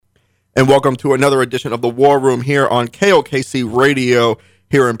and welcome to another edition of the War Room here on KOKC Radio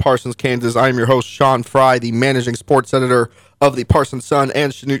here in Parsons, Kansas. I'm your host, Sean Fry, the managing sports editor of the Parsons Sun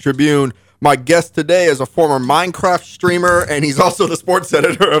and Chanute Tribune. My guest today is a former Minecraft streamer, and he's also the sports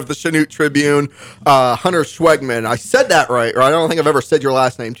editor of the Chanute Tribune, Huntyr Schwegman. I said that right, or I don't think I've ever said your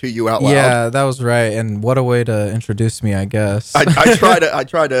last name to you out loud. Yeah, that was right, and what a way to introduce me, I guess. I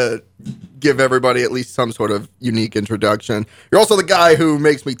try to give everybody at least some sort of unique introduction. You're also the guy who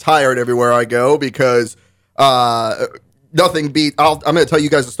makes me tired everywhere I go because nothing beat. I'm going to tell you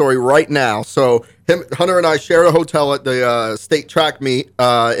guys a story right now. So Hunter and I shared a hotel at the state track meet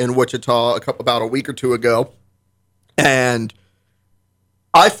in Wichita about a week or two ago, and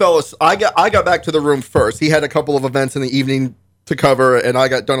I got back to the room first. He had a couple of events in the evening to cover, and I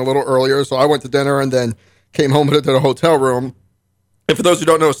got done a little earlier, so I went to dinner and then came home to the hotel room. And for those who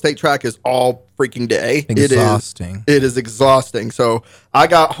don't know, state track is all freaking day. Exhausting. It is exhausting. So I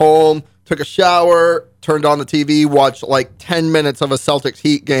got home, took a shower, turned on the TV, watched like 10 minutes of a Celtics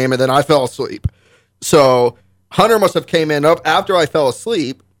Heat game, and then I fell asleep. So Hunter must have came in up after I fell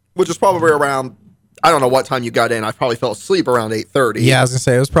asleep, which is probably around, I don't know what time you got in. I probably fell asleep around 8:30. Yeah, I was going to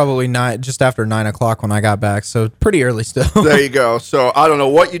say, it was probably just after 9 o'clock when I got back, so pretty early still. There you go. So I don't know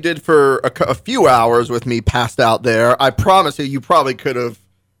what you did for a few hours with me passed out there. I promise you probably could have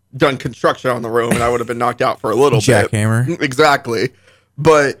done construction on the room, and I would have been knocked out for a little bit. Jackhammer. Exactly.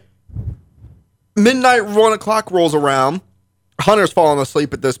 But midnight, 1 o'clock rolls around. Hunter's fallen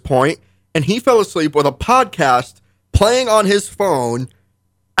asleep at this point, and he fell asleep with a podcast playing on his phone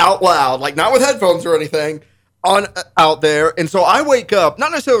out loud, like not with headphones or anything, out there. And so I wake up,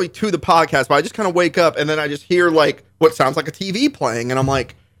 not necessarily to the podcast, but I just kind of wake up, and then I just hear like what sounds like a TV playing, and I'm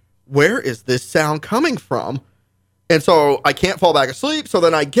like, where is this sound coming from? And so I can't fall back asleep. So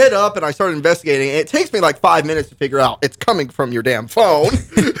then I get up and I start investigating. And it takes me like 5 minutes to figure out it's coming from your damn phone.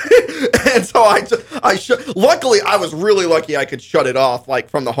 And so luckily I was really lucky I could shut it off like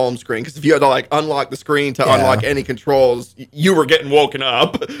from the home screen. Because if you had to like unlock the screen to unlock any controls, you were getting woken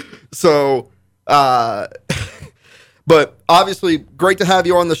up. So, but obviously great to have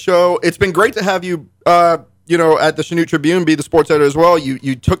you on the show. It's been great to have you, at the Chanute Tribune, be the sports editor as well.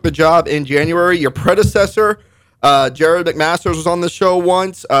 You took the job in January. Your predecessor, Jared McMasters, was on the show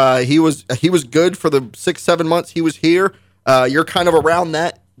once. He was good for the 6-7 months he was here. You're kind of around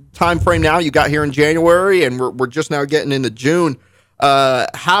that time frame now. You got here in January, and we're just now getting into June.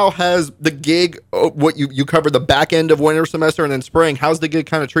 How has the gig? What you covered the back end of winter semester and then spring? How's the gig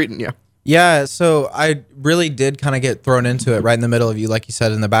kind of treating you? Yeah, so I really did kind of get thrown into it right in the middle of like you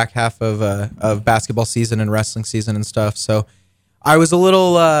said, in the back half of basketball season and wrestling season and stuff. So I was a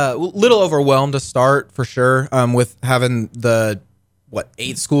little overwhelmed to start for sure, with having the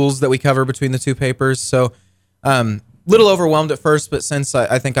 8 schools that we cover between the two papers. So little overwhelmed at first, but since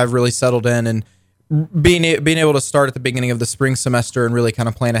I think I've really settled in and being able to start at the beginning of the spring semester and really kind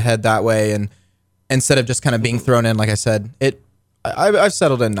of plan ahead that way, and instead of just kind of being thrown in, like I said, I've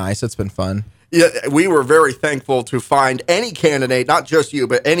settled in nice. It's been fun. Yeah, we were very thankful to find any candidate, not just you,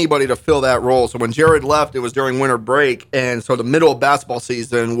 but anybody to fill that role. So when Jared left, it was during winter break, and so the middle of basketball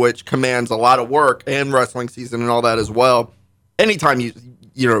season, which commands a lot of work, and wrestling season and all that as well. Anytime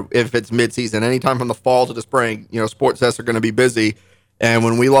if it's mid-season, anytime from the fall to the spring, sports desks are going to be busy. And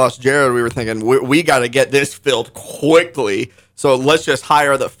when we lost Jared, we were thinking, we got to get this filled quickly. So let's just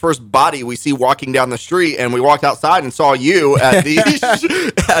hire the first body we see walking down the street. And we walked outside and saw you at the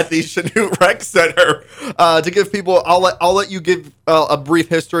at the Chanute Rec Center. To give people, I'll let you give a brief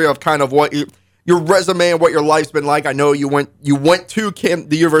history of kind of what your resume and what your life's been like. I know you went to the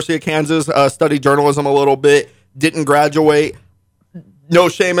University of Kansas, studied journalism a little bit, didn't graduate. No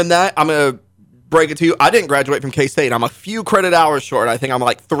shame in that. I'm going to break it to you. I didn't graduate from K-State. I'm a few credit hours short. I think I'm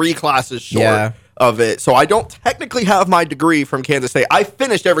like 3 classes short of it. So I don't technically have my degree from Kansas State. I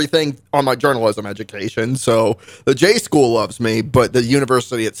finished everything on my journalism education. So the J School loves me, but the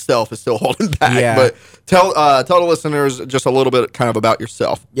university itself is still holding back. Yeah. But tell the listeners just a little bit kind of about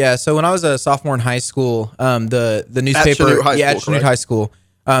yourself. Yeah. So when I was a sophomore in high school, the newspaper at Chanute High School,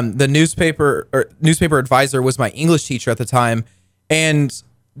 the newspaper advisor was my English teacher at the time. And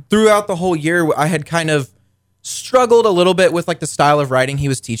throughout the whole year, I had kind of struggled a little bit with like the style of writing he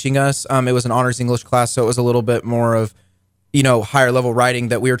was teaching us. It was an honors English class, so it was a little bit more of, higher level writing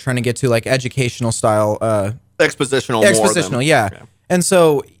that we were trying to get to, like educational style. Expositional, yeah. And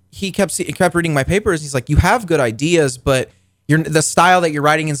so he kept reading my papers. He's like, you have good ideas, but the style that you're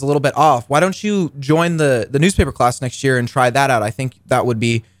writing is a little bit off. Why don't you join the newspaper class next year and try that out? I think that would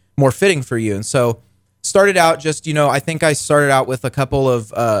be more fitting for you. And so started out just, I think I started out with a couple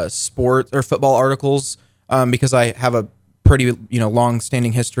of sport or football articles because I have a pretty,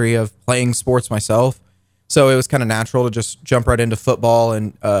 long-standing history of playing sports myself. So it was kind of natural to just jump right into football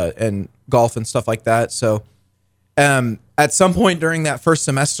and golf and stuff like that. So at some point during that first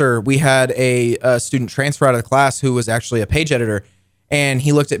semester, we had a student transfer out of the class who was actually a page editor. And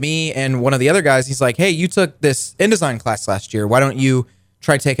he looked at me and one of the other guys. He's like, hey, you took this InDesign class last year. Why don't you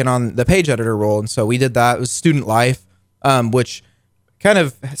try taking on the page editor role? And so we did that. It was student life, which kind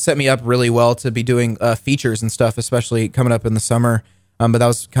of set me up really well to be doing features and stuff, especially coming up in the summer. But that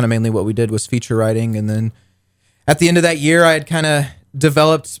was kind of mainly what we did was feature writing. And then at the end of that year, I had kind of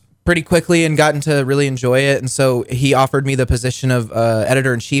developed pretty quickly and gotten to really enjoy it. And so he offered me the position of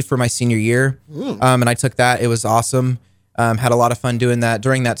editor-in-chief for my senior year. And I took that. It was awesome. Had a lot of fun doing that.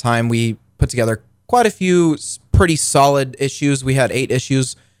 During that time, we put together quite a few pretty solid issues. We had 8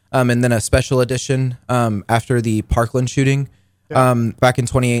 issues and then a special edition after the Parkland shooting back in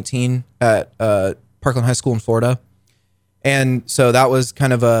 2018 at Parkland High School in Florida. And so that was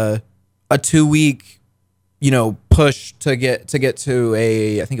kind of a 2-week, push to get to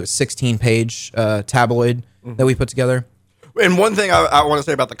I think it was 16-page tabloid that we put together. And one thing I want to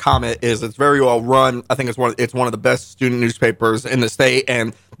say about the Comet is it's very well run. I think it's one of the best student newspapers in the state,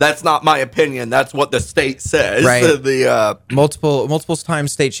 and that's not my opinion. That's what the state says. Right. The multiple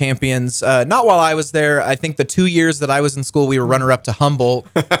times state champions. Not while I was there. I think the 2 years that I was in school, we were runner up to Humboldt.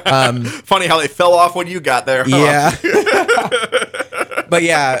 Funny how they fell off when you got there. Huh? Yeah. But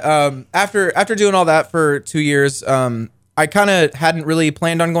yeah, after doing all that for 2 years, I kind of hadn't really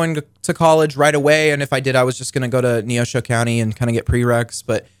planned on going to college right away. And if I did, I was just going to go to Neosho County and kind of get prereqs.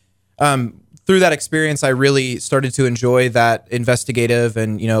 But through that experience, I really started to enjoy that investigative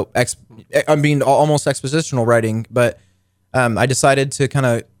and, almost expositional writing. But I decided to kind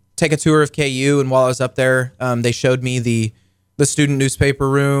of take a tour of KU. And while I was up there, they showed me the student newspaper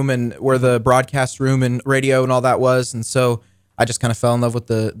room and where the broadcast room and radio and all that was. And so I just kind of fell in love with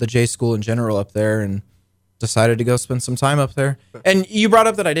the J school in general up there and decided to go spend some time up there. And you brought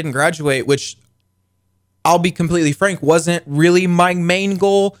up that I didn't graduate, which I'll be completely frank, wasn't really my main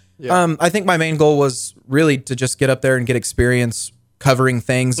goal. Yeah. I think my main goal was really to just get up there and get experience covering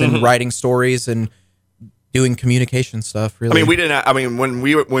things and writing stories and doing communication stuff. Really, when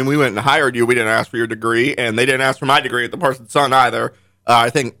we went and hired you, we didn't ask for your degree, and they didn't ask for my degree at the Parsons Sun either. I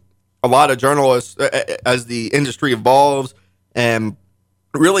think a lot of journalists, as the industry evolves and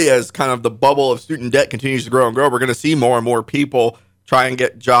really as kind of the bubble of student debt continues to grow and grow, we're going to see more and more people try and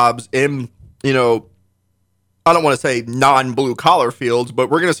get jobs in, I don't want to say non-blue collar fields, but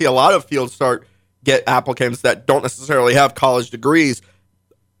we're going to see a lot of fields get applicants that don't necessarily have college degrees.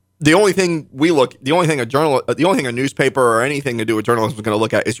 The only thing a newspaper or anything to do with journalism is going to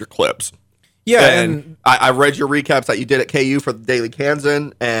look at is your clips. Yeah. And I read your recaps that you did at KU for the Daily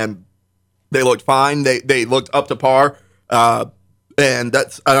Kansan, and they looked fine. They looked up to par. And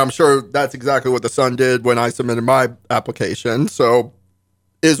I'm sure that's exactly what the Sun did when I submitted my application. So,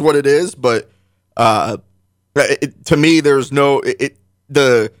 is what it is. But to me, there's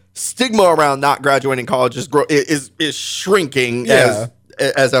the stigma around not graduating college is shrinking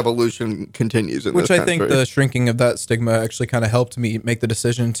as evolution continues. In Which this I think the shrinking of that stigma actually kind of helped me make the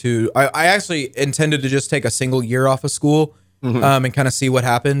decision to. I actually intended to just take a single year off of school and kind of see what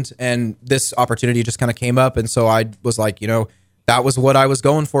happened. And this opportunity just kind of came up, and so I was like, that was what I was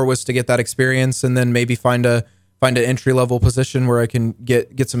going for, was to get that experience and then maybe find an entry level position where I can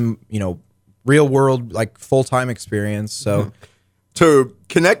get some, real world, like full-time experience. So to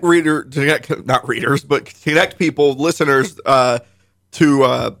connect connect people, listeners,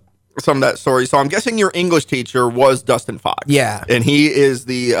 to some of that story. So I'm guessing your English teacher was Dustin Fox. Yeah. And he is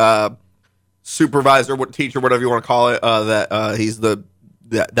the supervisor, teacher, whatever you want to call it, he's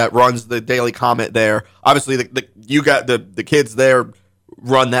that runs the Daily Comet there. Obviously, you got the kids there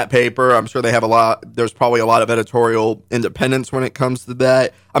run that paper. I'm sure they have there's probably a lot of editorial independence when it comes to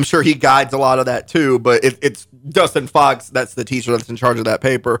that. I'm sure he guides a lot of that too, but it's Dustin Fox, that's the teacher that's in charge of that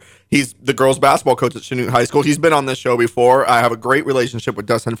paper. He's the girls basketball coach at Chanute High School. He's been on this show before. I have a great relationship with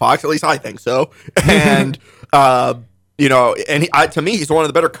Dustin Fox, at least I think so. And, to me, he's one of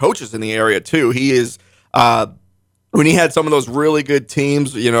the better coaches in the area too. He is, when he had some of those really good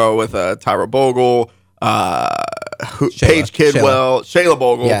teams, with Tyra Bogle, Paige Kidwell, Shayla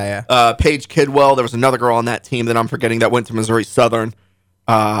Bogle, Paige Kidwell. There was another girl on that team that I'm forgetting that went to Missouri Southern.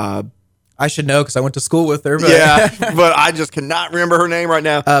 I should know because I went to school with her. But but I just cannot remember her name right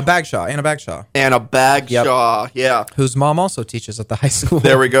now. Anna Bagshaw. Anna Bagshaw, yeah. Whose mom also teaches at the high school.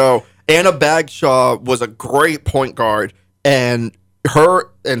 There we go. Anna Bagshaw was a great point guard, and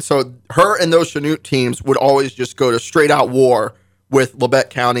her and those Chanute teams would always just go to straight out war with Labette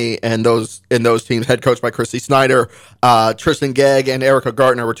County and those teams, head coached by Christy Snyder. Tristan Gegg and Erica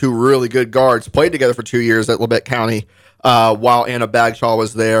Gartner were two really good guards, played together for 2 years at Labette County while Anna Bagshaw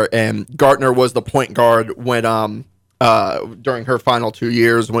was there. And Gartner was the point guard when during her final 2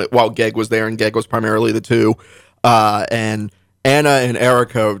 years while Gegg was there, and Gegg was primarily the two. And Anna and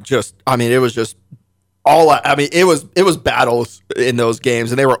Erica it was just it was battles in those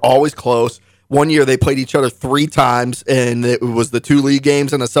games, and they were always close. One year they played each other 3 times, and it was the 2 league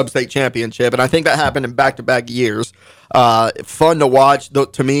games and a sub-state championship. And I think that happened in back-to-back years. Fun to watch.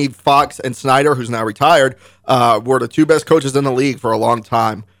 To me, Fox and Snyder, who's now retired, were the 2 best coaches in the league for a long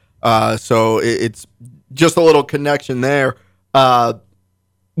time. So it's just a little connection there.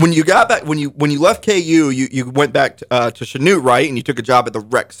 When you got back, when you left KU, you went back to Chanute, right? And you took a job at the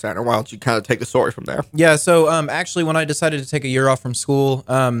rec center. Why don't you kind of take the story from there? Yeah. So actually, when I decided to take a year off from school,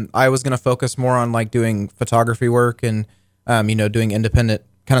 I was going to focus more on like doing photography work and doing independent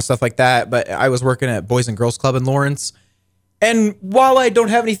kind of stuff like that. But I was working at Boys and Girls Club in Lawrence. And while I don't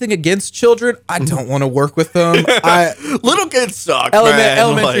have anything against children, I don't want to work with them. Little kids suck,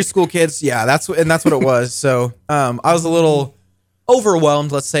 elementary school kids. Yeah, that's what it was. So I was a little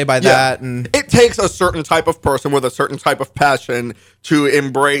overwhelmed, let's say, by that. And it takes a certain type of person with a certain type of passion to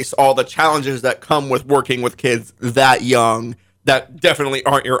embrace all the challenges that come with working with kids that young, that definitely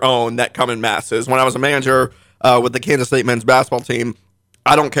aren't your own, that come in masses. When I was a manager with the Kansas State men's basketball team,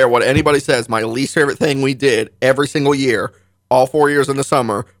 I don't care what anybody says, my least favorite thing we did every single year, all 4 years in the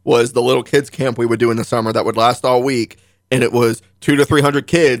summer, was the little kids camp we would do in the summer that would last all week. And it was 200 to 300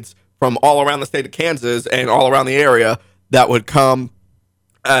 kids from all around the state of Kansas and all around the area that would come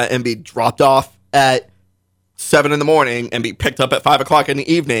and be dropped off at 7 a.m. and be picked up at 5 o'clock in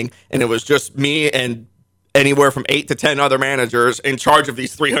the evening. And it was just me and anywhere from 8 to 10 other managers in charge of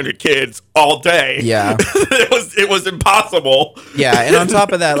these 300 kids all day. Yeah. it was impossible. Yeah. And on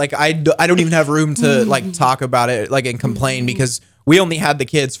top of that, like, I don't even have room to like talk about it, like, and complain, because we only had the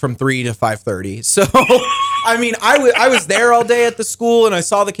kids from 3 to 5:30. So, I mean, I was there all day at the school and I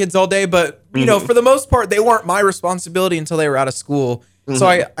saw the kids all day, but for the most part, they weren't my responsibility until they were out of school. Mm-hmm. So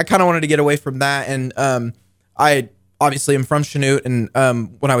I kind of wanted to get away from that. And I obviously am from Chanute, and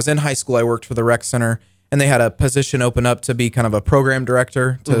when I was in high school, I worked for the rec center, and they had a position open up to be kind of a program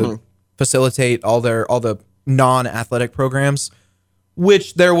director to facilitate all the non-athletic programs,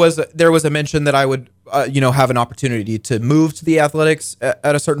 which there was a mention that I would have an opportunity to move to the athletics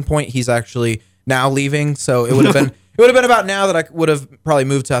at a certain point. He's actually now leaving, so it would have been about now that I would have probably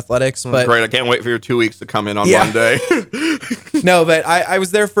moved to athletics. But great, I can't wait for your 2 weeks to come in on Monday. No, but I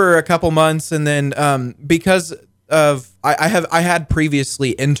was there for a couple months, and then because of I had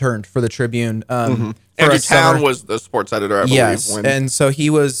previously interned for the Tribune. Andrew Town was the sports editor, I believe. Yes, and so he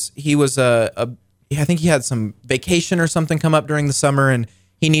was I think he had some vacation or something come up during the summer, and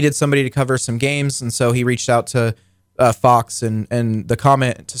he needed somebody to cover some games, and so he reached out to Fox and the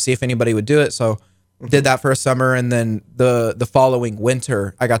Comment to see if anybody would do it. So did that for a summer, and then the following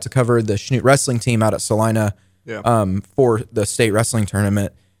winter, I got to cover the Chanute wrestling team out at Salina for the state wrestling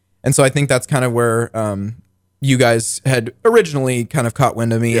tournament. And so I think that's kind of where you guys had originally kind of caught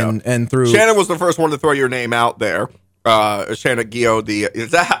wind of me, and through Shannon was the first one to throw your name out there. Shannon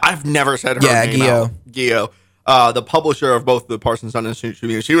Gio, I've never said her name out. Gio, the publisher of both the Parsons Sun and Chanute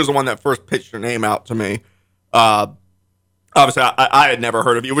Tribune. She was the one that first pitched her name out to me. Obviously, I had never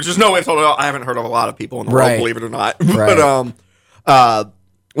heard of you, which is no insult at all. I haven't heard of a lot of people in the world, believe it or not. Right. But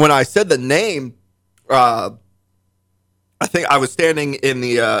when I said the name, I think I was standing in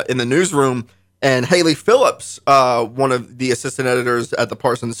the newsroom, and Haley Phillips, one of the assistant editors at the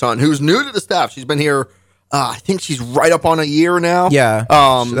Parsons Sun, who's new to the staff. She's been here. I think she's right up on a year now. Yeah,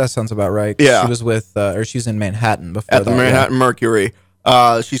 that sounds about right. Yeah, she was with, or she was in Manhattan before at the Manhattan Mercury.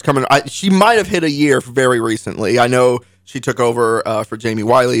 She's coming. She might have hit a year very recently. I know she took over for Jamie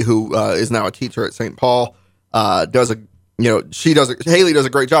Wiley, who is now a teacher at St. Paul. Haley does a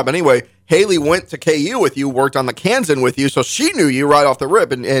great job. Anyway, Haley went to KU with you, worked on the Kansan with you, so she knew you right off the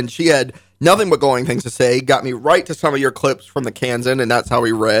rip, and she had nothing but glowing things to say. Got me right to some of your clips from the Kansan, and that's how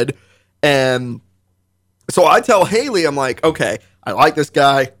we read. And so I tell Haley, I'm like, okay, I like this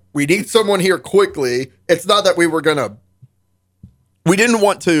guy. We need someone here quickly. It's not that we didn't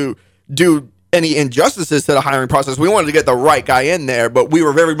want to do any injustices to the hiring process. We wanted to get the right guy in there, but we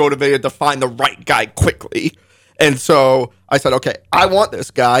were very motivated to find the right guy quickly. And so I said, okay, I want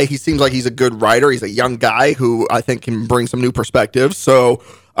this guy. He seems like he's a good writer. He's a young guy who I think can bring some new perspectives. So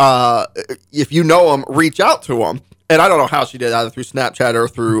if you know him, reach out to him. And I don't know how she did, either through Snapchat or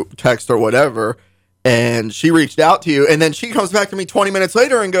through text or whatever. And she reached out to you. And then she comes back to me 20 minutes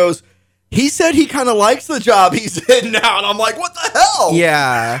later and goes, he said he kind of likes the job he's in now. And I'm like, what the hell?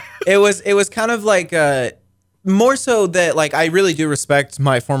 Yeah, it was kind of like more so that like I really do respect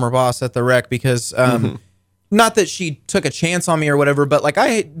my former boss at the rec because not that she took a chance on me or whatever, but like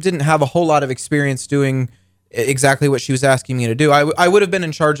I didn't have a whole lot of experience doing exactly what she was asking me to do. I would have been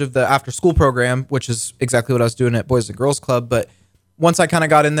in charge of the after school program, which is exactly what I was doing at Boys and Girls Club. But once I kind of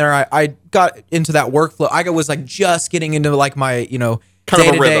got in there, I got into that workflow. I was like just getting into like my,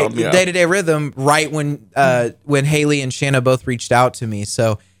 day-to-day rhythm right when Haley and Shanna both reached out to me.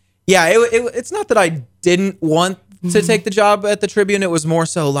 So yeah, it's not that I didn't want to take the job at the Tribune. It was more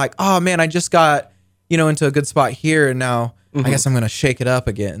so like, oh man, I just got, into a good spot here. And now I guess I'm going to shake it up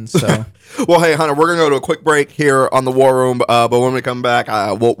again. So, well, hey, Hunter, we're going to go to a quick break here on the War Room. But when we come back,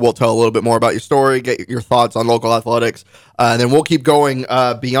 we'll tell a little bit more about your story, get your thoughts on local athletics. And then we'll keep going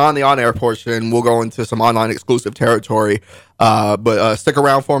beyond the on-air portion. We'll go into some online exclusive territory. But stick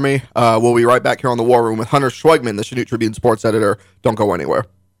around for me. We'll be right back here on the War Room with Huntyr Schwegman, the Chanute Tribune sports editor. Don't go anywhere.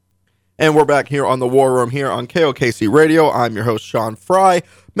 And we're back here on the War Room here on KOKC Radio. I'm your host, Sean Fry,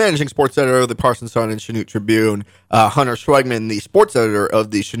 managing sports editor of the Parsons Sun and Chanute Tribune. Huntyr Schwegman, the sports editor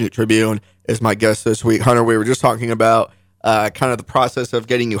of the Chanute Tribune, is my guest this week. Hunter, we were just talking about kind of the process of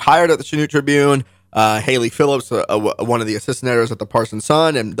getting you hired at the Chanute Tribune. Haley Phillips, one of the assistant editors at the Parsons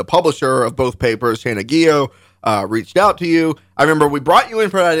Sun and the publisher of both papers, Shanna Gio, reached out to you. I remember we brought you in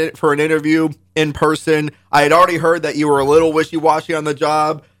for an interview in person. I had already heard that you were a little wishy-washy on the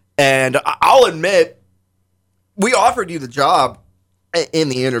job. And I'll admit, we offered you the job in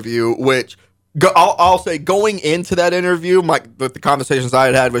the interview, which I'll say going into that interview, with the conversations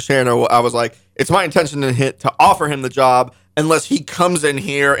I had with Shanna, I was like, it's my intention to offer him the job unless he comes in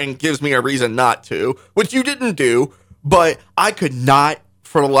here and gives me a reason not to, which you didn't do. But I could not,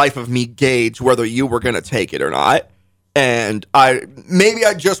 for the life of me, gauge whether you were going to take it or not. And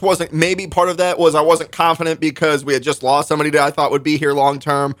maybe part of that was I wasn't confident because we had just lost somebody that I thought would be here long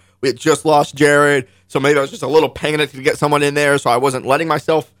term. We had just lost Jared. So maybe I was just a little panicked to get someone in there. So I wasn't letting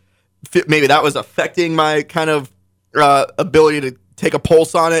myself fit. Maybe that was affecting my kind of ability to take a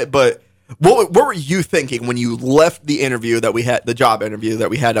pulse on it. But what were you thinking when you left the interview that we had, the job interview that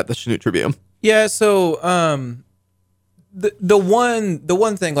we had at the Chanute Tribune? Yeah. So the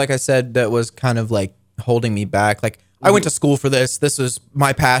one thing, like I said, that was kind of like holding me back, like, I went to school for this. This was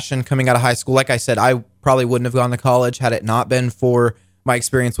my passion coming out of high school. Like I said, I probably wouldn't have gone to college had it not been for my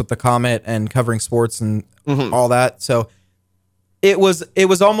experience with the Comet and covering sports and all that. So it was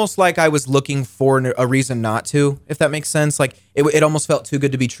almost like I was looking for a reason not to, if that makes sense. Like it almost felt too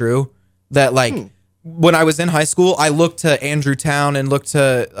good to be true that like when I was in high school, I looked to Andrew Town and looked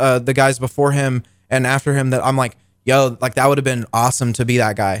to the guys before him and after him that I'm like, yo, like that would have been awesome to be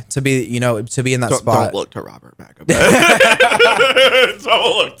that guy, to be in that spot. Don't look to Robert McAbee.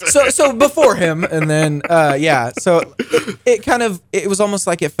 So before him, and then so it was almost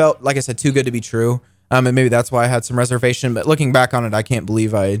like it felt, like I said, too good to be true. And maybe that's why I had some reservation. But looking back on it, I can't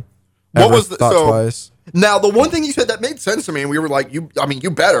believe I thought twice. Now, the one thing you said that made sense to me, and we were like, you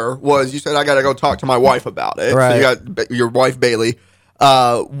better, was you said, I got to go talk to my wife about it. Right. So you got your wife, Bailey.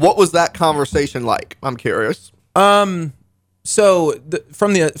 What was that conversation like? I'm curious. So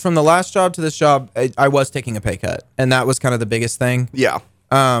from the last job to this job, I was taking a pay cut, and that was kind of the biggest thing. Yeah.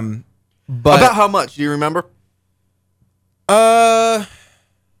 But about how much? Do you remember?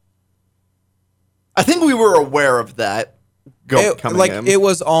 I think we were aware of that. Coming in. It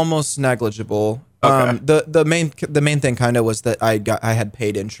was almost negligible. Okay. The main thing kind of was that I had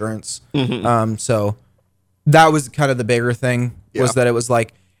paid insurance. So that was kind of the bigger thing was that it was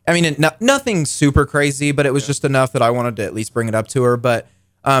like, I mean, nothing super crazy, but it was just enough that I wanted to at least bring it up to her. But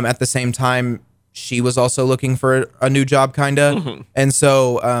at the same time, she was also looking for a new job, kind of. And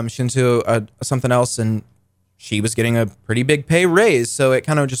so she went to something else, and she was getting a pretty big pay raise. So it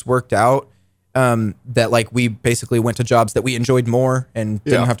kind of just worked out that like we basically went to jobs that we enjoyed more and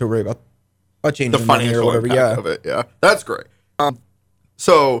didn't have to worry about a change in money or whatever. Of it. Yeah, that's great.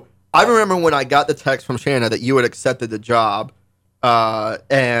 So I remember when I got the text from Shanna that you had accepted the job.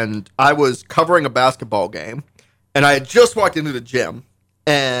 And I was covering a basketball game, and I had just walked into the gym,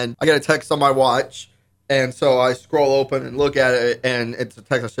 and I got a text on my watch, and so I scroll open and look at it, and it's a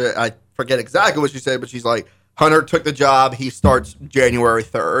text. I forget exactly what she said, but she's like, Hunter took the job. He starts January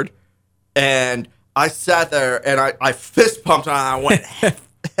 3rd. And I sat there, and I fist pumped, and I went,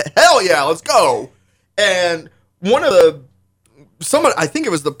 hell yeah, let's go. And someone, I think it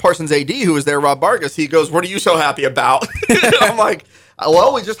was the Parsons AD who was there, Rob Vargas, he goes, what are you so happy about? I'm like,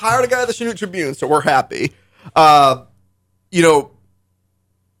 well, we just hired a guy at the Chanute Tribune, so we're happy. So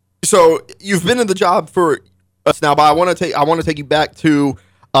you've been in the job for us now, but I want to take you back to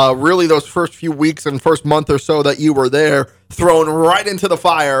really those first few weeks and first month or so that you were there, thrown right into the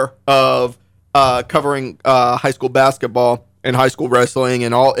fire of covering high school basketball and high school wrestling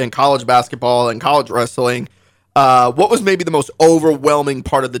and college basketball and college wrestling. What was maybe the most overwhelming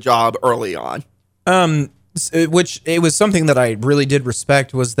part of the job early on? Which it was something that I really did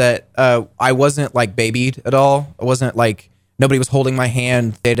respect, was that I wasn't like babied at all. I wasn't like, nobody was holding my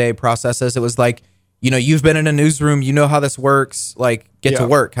hand day-to-day processes. It was like, you've been in a newsroom, you know how this works, like get to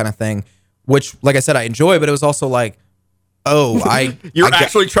work kind of thing, which, like I said, I enjoy, but it was also like, you're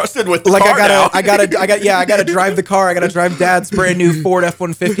actually trusted with the like car now. I gotta drive the car. I gotta drive Dad's brand new Ford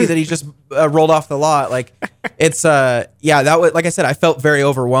F-150 that he just rolled off the lot. Like it's that was, like I said, I felt very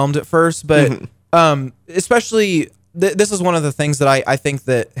overwhelmed at first, but especially this is one of the things that I think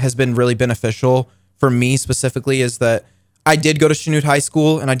that has been really beneficial for me specifically, is that I did go to Chanute High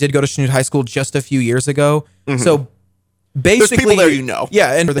School, and I did go to Chanute High School just a few years ago. So basically, there's people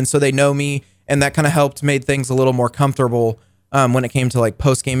there and then so they know me, and that kind of made things a little more comfortable when it came to like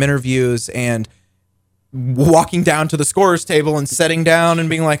post-game interviews and walking down to the scorer's table and sitting down and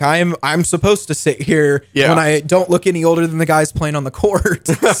being like, I'm supposed to sit here when I don't look any older than the guys playing on the court.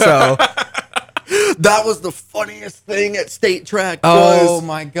 So that was the funniest thing at state track.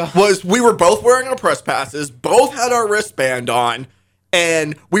 My God. Was we were both wearing our press passes, both had our wristband on,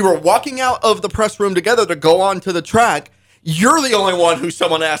 and we were walking out of the press room together to go on to the track. You're the only one who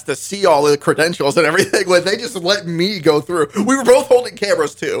someone asked to see all the credentials and everything. Like, they just let me go through. We were both holding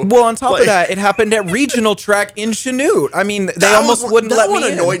cameras too. Well, on top of that, it happened at regional track in Chanute. I mean, they almost wouldn't let me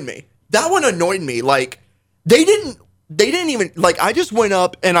in. That one annoyed me. Like, they didn't even, like, I just went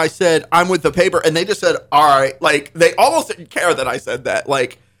up and I said, I'm with the paper, and they just said, all right. Like, they almost didn't care that I said that.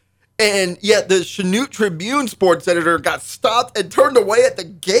 Like, and yet the Chanute Tribune sports editor got stopped and turned away at the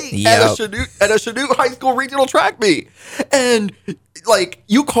gate at a Chanute High School regional track meet. And, like,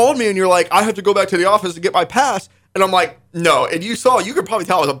 you called me and you're like, I have to go back to the office to get my pass. And I'm like, no. And you could probably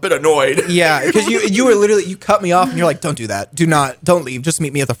tell I was a bit annoyed. Yeah, because you were literally, you cut me off and you're like, don't do that. Don't leave. Just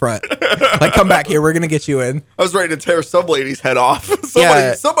meet me at the front. Like, come back here. We're going to get you in. I was ready to tear some lady's head off.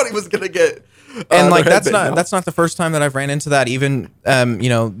 Somebody was going to get... and like that's not the first time that I've ran into that. Even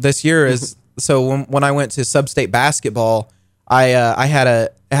this year is so when I went to sub-state basketball, I had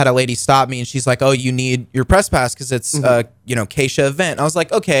a lady stop me and she's like, "Oh, you need your press pass because it's Keisha event." I was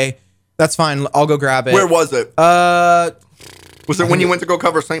like, "Okay, that's fine. I'll go grab it." Where was it? Was it when you went to go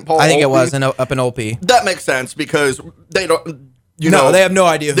cover St. Paul? I think it was up in Olpe. That makes sense because they don't. They have no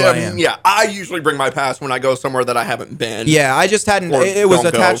idea who I am. Yeah, I usually bring my pass when I go somewhere that I haven't been. Yeah, I just hadn't. It was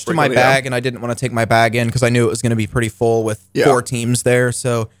attached to my bag, and I didn't want to take my bag in because I knew it was going to be pretty full with 4 teams there.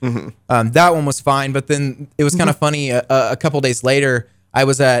 So that one was fine. But then it was kind of funny. A couple days later, I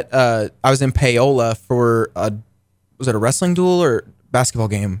was in Paola for was it a wrestling duel or basketball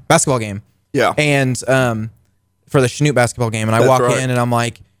game? Basketball game. Yeah. And for the Chanute basketball game, and I walk in, and I'm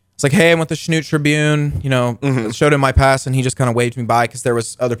like. It's like, hey, I'm with the Chanute Tribune, showed him my pass, and he just kind of waved me by because there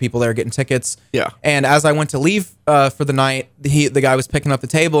was other people there getting tickets. Yeah. And as I went to leave for the night, the guy was picking up the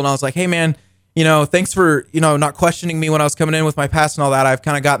table, and I was like, hey, man, thanks for, not questioning me when I was coming in with my pass and all that. I've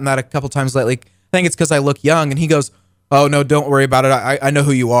kind of gotten that a couple times lately. I think it's because I look young. And he goes, oh, no, don't worry about it. I know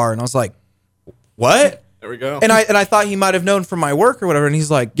who you are. And I was like, what? There we go. And I thought he might have known from my work or whatever. And he's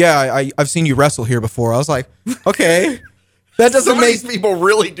like, yeah, I've seen you wrestle here before. I was like, okay. That doesn't make these people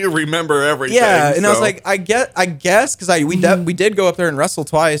really do remember everything. Yeah, and I was like, I guess because we did go up there and wrestle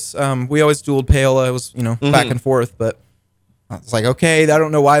twice. We always dueled Paola. It was back and forth, but I was like, okay, I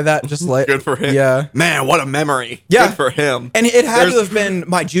don't know why that just good for him. Yeah, man, what a memory. Yeah, good for him. And it had to have been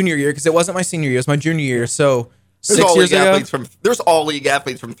my junior year because it wasn't my senior year. It was my junior year. So there's 6 years ago. There's all league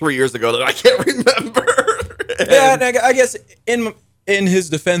athletes from 3 years ago that I can't remember. And I guess in his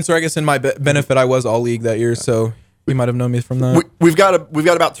defense, or I guess in my benefit, I was all league that year. So. You might have known me from that. We've got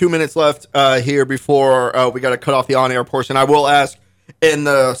about 2 minutes left here before we got to cut off the on-air portion. I will ask, in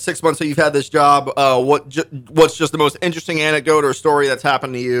the 6 months that you've had this job, what's just the most interesting anecdote or story that's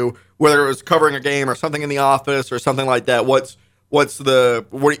happened to you, whether it was covering a game or something in the office or something like that? What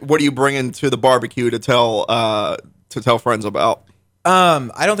are you bringing to the barbecue to tell friends about?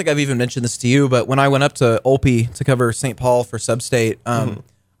 I don't think I've even mentioned this to you, but when I went up to Olpe to cover St. Paul for Substate,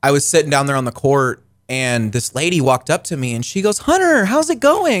 I was sitting down there on the court. And this lady walked up to me and she goes, Hunter, how's it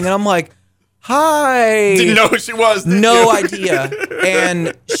going? And I'm like, hi. Didn't know who she was. No idea.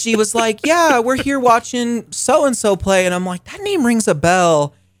 And she was like, yeah, we're here watching so-and-so play. And I'm like, that name rings a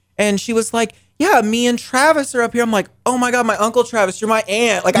bell. And she was like, yeah, me and Travis are up here. I'm like, oh my God, my Uncle Travis, you're my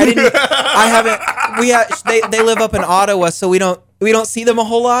aunt. Like they live up in Ottawa, so we don't see them a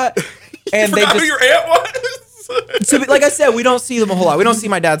whole lot. And they just who your aunt was? So, like I said, we don't see them a whole lot. We don't see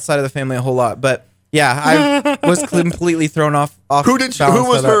my dad's side of the family a whole lot. But yeah, I was completely thrown off. Who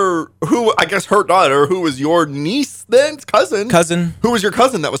was her? Who I guess her daughter? Who was your niece then? Cousin. Who was your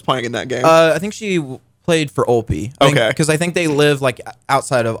cousin that was playing in that game? I think she played for Olpe. Okay, because I think they live like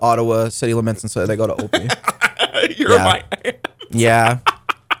outside of Ottawa city limits, and so they go to Olpe. You're my yeah.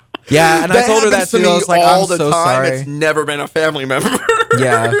 Yeah, and I told her that too. I was like, all I'm the so time. sorry. It's never been a family member.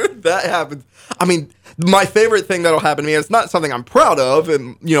 Yeah, that happens. I mean, my favorite thing that'll happen to me, it's not something I'm proud of,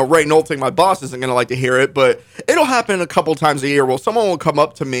 and Ray Nolting, my boss, isn't going to like to hear it, but it'll happen a couple times a year where someone will come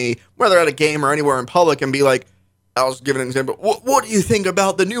up to me, whether at a game or anywhere in public, and be like, I was giving an example, what do you think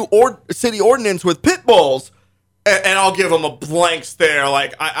about the new city ordinance with pit bulls? And I'll give him a blank stare,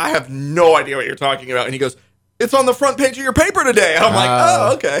 like, I have no idea what you're talking about. And he goes, it's on the front page of your paper today. And I'm like,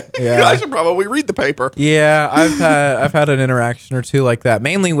 oh, okay. Yeah. I should probably read the paper. Yeah, I've had an interaction or two like that,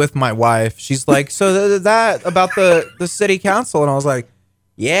 mainly with my wife. She's like, so that about the city council, and I was like,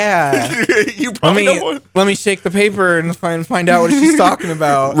 yeah. You probably let me shake the paper and find out what she's talking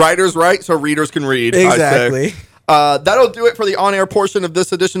about. Writers write so readers can read. Exactly. That'll do it for the on-air portion of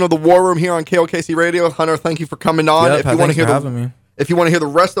this edition of the War Room here on KOKC Radio. Hunter, thank you for coming on. Yep, if you want to hear the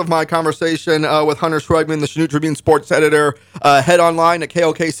rest of my conversation with Huntyr Schwegman, the Chanute Tribune sports editor, head online at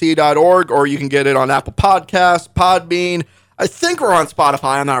KOKC.org, or you can get it on Apple Podcasts, Podbean. I think we're on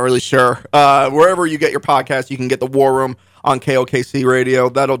Spotify. I'm not really sure. Wherever you get your podcasts, you can get the War Room on KOKC Radio.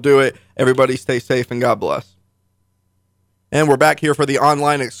 That'll do it. Everybody stay safe and God bless. And we're back here for the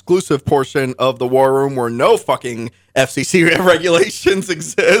online exclusive portion of the War Room where no fucking FCC regulations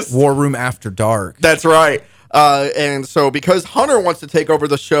exist. War Room After Dark. That's right. And so because Hunter wants to take over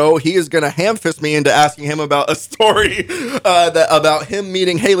the show, he is going to ham-fist me into asking him about a story about him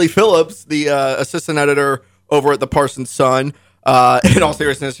meeting Haley Phillips, the assistant editor over at the Parsons Sun. In all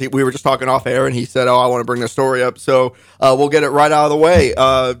seriousness, we were just talking off air, and he said, I want to bring this story up. So we'll get it right out of the way.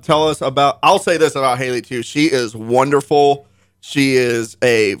 Tell us about, I'll say this about Haley, too. She is wonderful. She is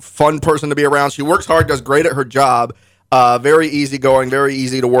a fun person to be around. She works hard, does great at her job. Very easygoing, very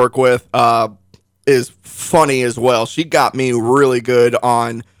easy to work with. Is funny as well. She got me really good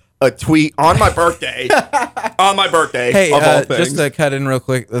on a tweet on my birthday. Hey, of all things. Just to cut in real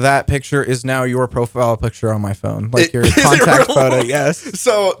quick, that picture is now your profile picture on my phone, like your contact photo. Yes.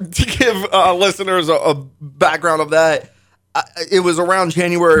 So to give listeners a background of that, it was around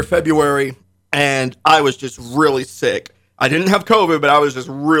January or February, and I was just really sick. I didn't have COVID, but I was just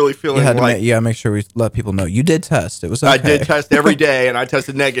really feeling make sure we let people know you did test. It was okay. I did test every day, and I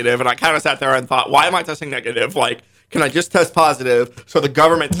tested negative, and I kind of sat there and thought, why am I testing negative? Like, can I just test positive so the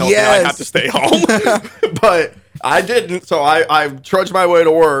government tells me I have to stay home? But I didn't, so I trudged my way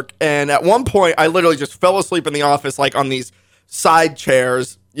to work, and at one point, I literally just fell asleep in the office, like on these side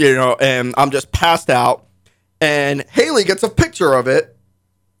chairs, and I'm just passed out, and Haley gets a picture of it,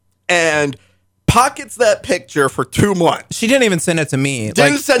 and pockets that picture for 2 months. She didn't even send it to me.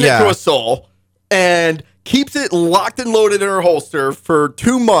 Didn't send it to a soul. And keeps it locked and loaded in her holster for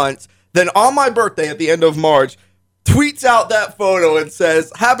 2 months. Then on my birthday at the end of March, tweets out that photo and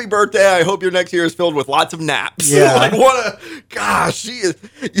says, happy birthday, I hope your next year is filled with lots of naps. Yeah. She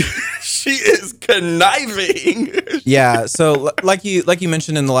is conniving. Yeah, so like you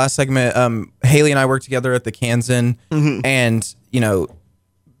mentioned in the last segment, Haley and I worked together at the Kansan, and,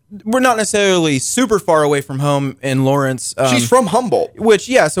 we're not necessarily super far away from home in Lawrence. She's from Humboldt. Which,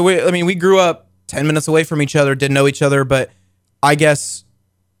 yeah, so we grew up 10 minutes away from each other, didn't know each other, but I guess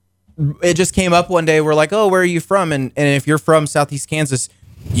it just came up one day. We're like, oh, where are you from? And if you're from Southeast Kansas,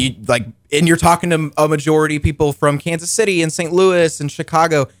 and you're talking to a majority of people from Kansas City and St. Louis and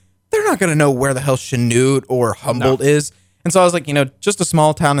Chicago, they're not going to know where the hell Chanute or Humboldt is. And so I was like, just a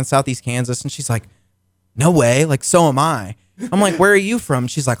small town in Southeast Kansas. And she's like, no way. Like, so am I. I'm like, where are you from?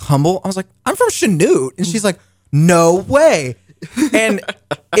 She's like, Humboldt. I was like, I'm from Chanute. And she's like, no way. And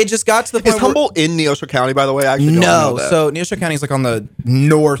it just got to the point. Is Humboldt in Neosho County, by the way? I actually don't know that. So Neosho County is like on the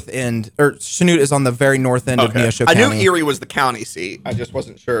north end, or Chanute is on the very north end of Neosho County. I knew Erie was the county seat. I just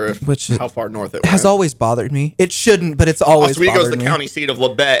wasn't sure how far north it was. Has always bothered me. It shouldn't, but it's always bothered me. Oswego's the county seat of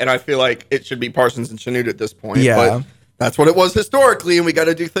Labette, and I feel like it should be Parsons and Chanute at this point. Yeah. But that's what it was historically, and we got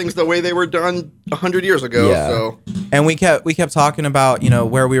to do things the way they were done 100 years ago. Yeah. So, and we kept talking about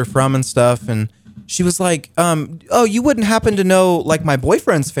where we were from and stuff, and she was like, "Oh, you wouldn't happen to know like my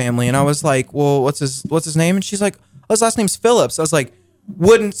boyfriend's family?" And I was like, "Well, what's his name?" And she's like, "Oh, his last name's Phillips." I was like,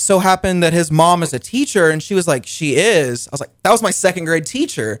 "Wouldn't so happen that his mom is a teacher?" And she was like, "She is." I was like, "That was my second grade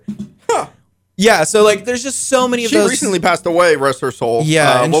teacher." Huh. Yeah, so like, there's just so many of those. She recently passed away, rest her soul.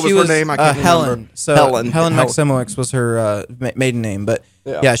 Yeah, and what was her name? I can't Helen. remember. So Helen Maximowicz was her maiden name, but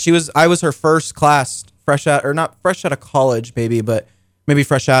yeah, I was her first class fresh out, or not fresh out of college, maybe, but maybe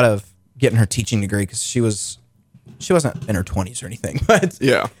fresh out of getting her teaching degree, because she wasn't in her 20s or anything. But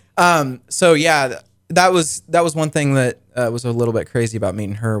yeah. So yeah, that was one thing that was a little bit crazy about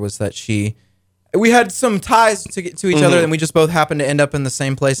meeting her, was that we had some ties to each other, and we just both happened to end up in the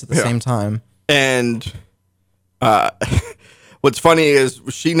same place at the same time. And what's funny is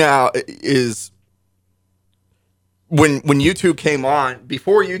she now is, when you two came on,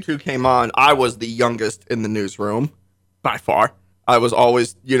 before you two came on, I was the youngest in the newsroom by far. I was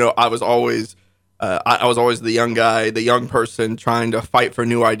always the young guy, the young person trying to fight for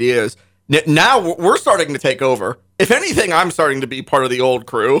new ideas. Now we're starting to take over. If anything, I'm starting to be part of the old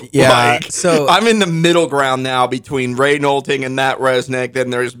crew. Yeah, so I'm in the middle ground now between Ray Nolting and Matt Resnick. Then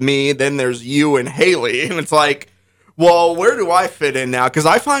there's me. Then there's you and Haley. And it's like, well, where do I fit in now? Because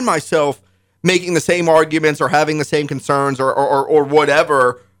I find myself making the same arguments or having the same concerns or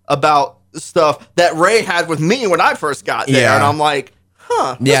whatever about stuff that Ray had with me when I first got there. Yeah. And I'm like,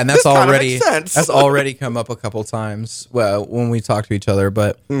 yeah, and that's already come up a couple times when we talk to each other.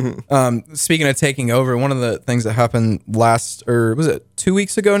 But speaking of taking over, one of the things that happened was it 2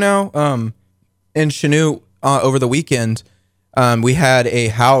 weeks ago now? In Chanute over the weekend, we had a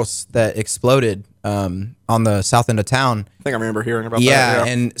house that exploded on the south end of town. I think I remember hearing about that. Yeah,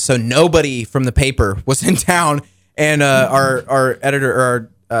 and so nobody from the paper was in town, and our editor,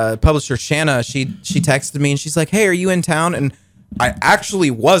 our publisher Shanna, she texted me and she's like, "Hey, are you in town?" And I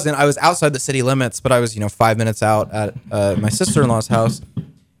actually wasn't. I was outside the city limits, but I was 5 minutes out at my sister-in-law's house.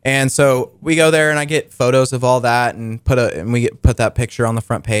 And so we go there, and I get photos of all that, and put that picture on the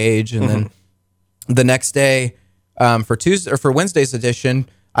front page. And then the next day, for Wednesday's edition,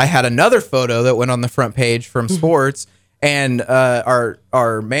 I had another photo that went on the front page from sports. And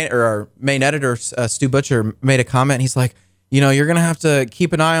our main editor, Stu Butcher, made a comment. He's like, you're going to have to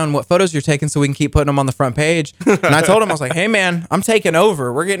keep an eye on what photos you're taking so we can keep putting them on the front page. And I told him, I was like, hey, man, I'm taking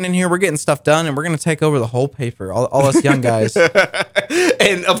over. We're getting in here. We're getting stuff done, and we're going to take over the whole paper, all us young guys.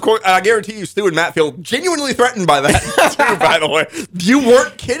 And, of course, I guarantee you, Stu and Matt feel genuinely threatened by that, too, by the way. You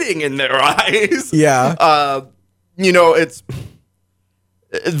weren't kidding in their eyes. Yeah. It's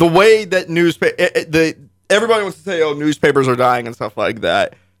the way that everybody wants to say, oh, newspapers are dying and stuff like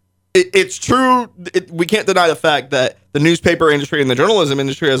that. It's true. We can't deny the fact that the newspaper industry and the journalism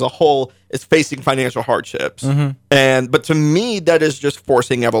industry as a whole is facing financial hardships. But to me, that is just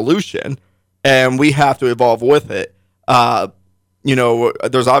forcing evolution, and we have to evolve with it.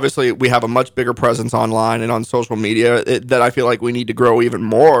 There's obviously, we have a much bigger presence online and on social media that I feel like we need to grow even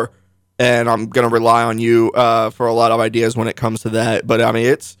more. And I'm going to rely on you for a lot of ideas when it comes to that. But I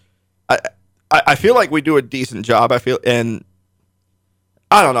mean, I feel like we do a decent job. And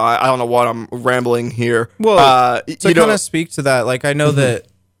I don't know. I don't know what I'm rambling here. Well, to kind of speak to that, like I know that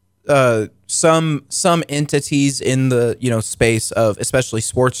some entities in the space of especially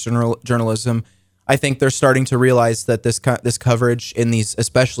sports journalism, I think they're starting to realize that this coverage in these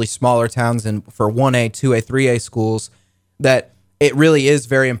especially smaller towns and for 1A, 2A, 3A schools, that it really is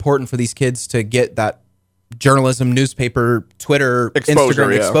very important for these kids to get that journalism, newspaper, Twitter,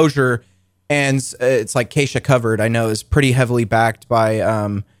 Instagram exposure. And it's like Keisha Covered, I know, is pretty heavily backed by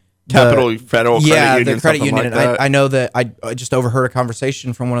Capital Federal Credit Union. The credit union. Like that. I know that I just overheard a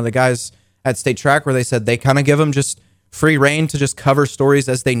conversation from one of the guys at State Track where they said they kind of give them just free reign to just cover stories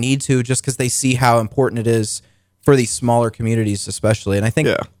as they need to, just because they see how important it is for these smaller communities, especially. And I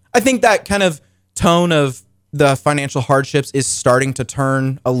think that kind of tone of the financial hardships is starting to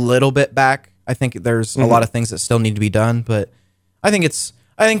turn a little bit back. I think there's a lot of things that still need to be done, but I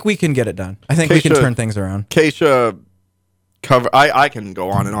think we can get it done. I think we can turn things around. Keisha Covered. I can go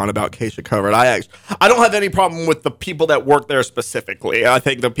on and on about Keisha Covered. I don't have any problem with the people that work there specifically. I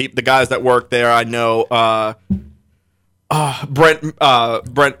think the guys that work there, I know. Brent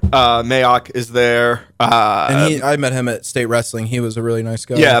Mayock is there. And I met him at State Wrestling. He was a really nice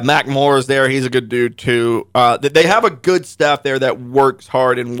guy. Yeah, Mac Moore is there. He's a good dude too. They have a good staff there that works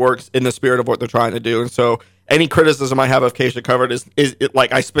hard and works in the spirit of what they're trying to do. And so any criticism I have of Keisha Covered is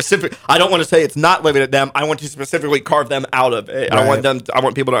like I don't want to say it's not living at them. I want to specifically carve them out of it. Right. I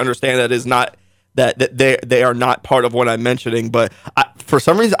want people to understand that is not that they are not part of what I'm mentioning. But for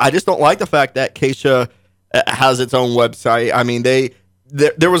some reason, I just don't like the fact that Keisha has its own website. I mean,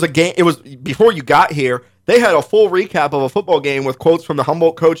 there was a game. It was before you got here. They had a full recap of a football game with quotes from the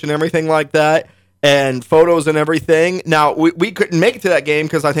Humboldt coach and everything like that, and photos and everything. Now we couldn't make it to that game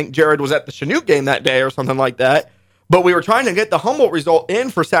because I think Jared was at the Chanute game that day or something like that. But we were trying to get the Humboldt result in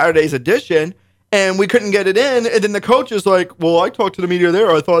for Saturday's edition, and we couldn't get it in. And then the coach is like, "Well, I talked to the media there.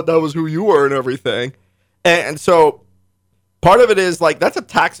 I thought that was who you were and everything." And so part of it is like that's a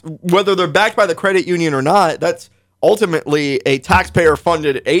tax, whether they're backed by the credit union or not. That's ultimately a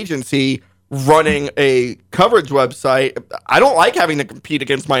taxpayer-funded agency running a coverage website. I don't like having to compete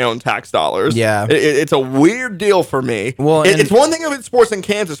against my own tax dollars. Yeah. It's a weird deal for me. Well, it's one thing about sports in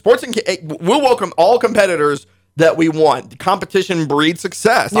Kansas. We'll welcome all competitors that we want. Competition breeds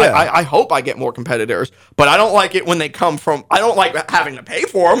success. Yeah. I hope I get more competitors, but I don't like it when they come from, I don't like having to pay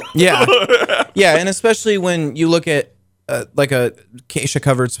for them. Yeah. Yeah, and especially when you look at like a Keisha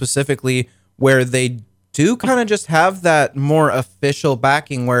covered specifically, where they do kind of just have that more official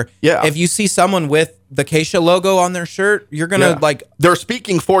backing where if you see someone with the Keisha logo on their shirt, you're going to like... They're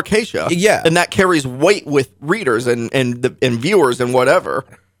speaking for Keisha. Yeah. And that carries weight with readers and viewers and whatever.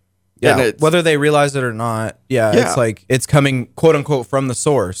 Yeah, and whether they realize it or not. Yeah, it's like it's coming quote unquote from the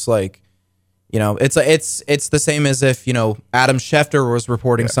source. Like, you know, it's the same as if, you know, Adam Schefter was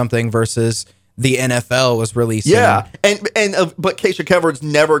reporting something versus the NFL was releasing. Yeah, but Keisha Covered's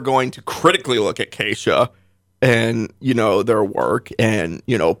never going to critically look at Keisha and, you know, their work and,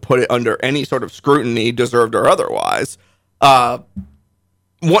 you know, put it under any sort of scrutiny, deserved or otherwise. So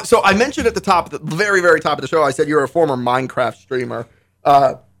I mentioned at the top, the very, very top of the show, I said you're a former Minecraft streamer.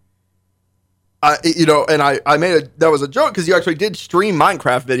 You know, and I made that was a joke because you actually did stream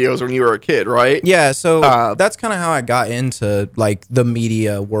Minecraft videos when you were a kid, right? Yeah, so that's kind of how I got into like the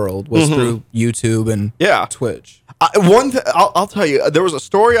media world was through YouTube and Twitch. I'll tell you, there was a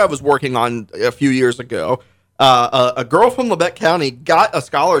story I was working on a few years ago. A girl from Lebec County got a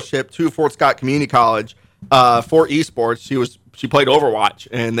scholarship to Fort Scott Community College for esports. She played Overwatch,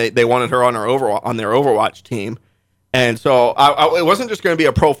 and they wanted her on their Overwatch team. And so it wasn't just going to be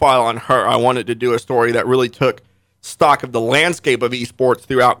a profile on her. I wanted to do a story that really took stock of the landscape of esports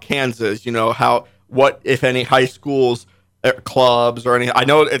throughout Kansas. You know, what, if any, high schools, clubs, or anything. I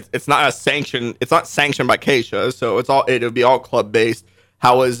know it's not sanctioned by Keisha, so it'll be all club based.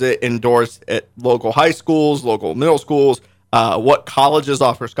 How is it endorsed at local high schools, local middle schools? What colleges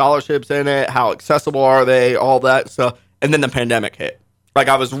offer scholarships in it? How accessible are they? All that stuff. And then the pandemic hit. Like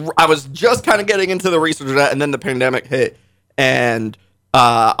I was just kind of getting into the research of that, and then the pandemic hit, and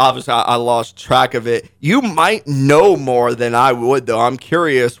obviously I lost track of it. You might know more than I would, though. I'm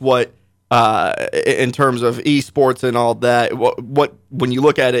curious what, in terms of esports and all that, what when you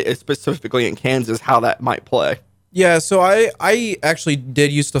look at it specifically in Kansas, how that might play. Yeah, so I actually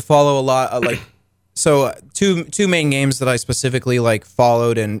did used to follow a lot, so two main games that I specifically like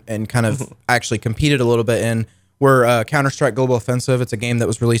followed and kind of actually competed a little bit in. Were Counter-Strike Global Offensive. It's a game that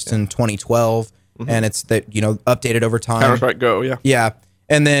was released in 2012, and it's updated over time. Counter-Strike Go, yeah. Yeah,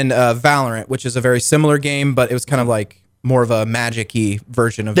 and then Valorant, which is a very similar game, but it was kind of like more of a magic-y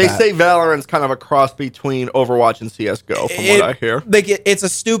version of that. They say Valorant's kind of a cross between Overwatch and CSGO, from what I hear. It's a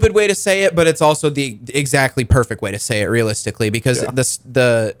stupid way to say it, but it's also the exactly perfect way to say it realistically, because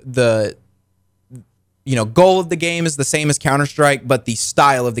the goal of the game is the same as Counter-Strike, but the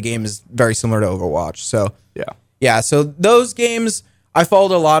style of the game is very similar to Overwatch. So yeah, so those games I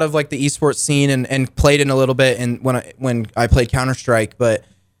followed a lot of like the esports scene and played in a little bit and when I played Counter-Strike, but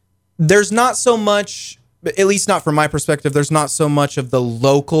there's not so much, at least not from my perspective, there's not so much of the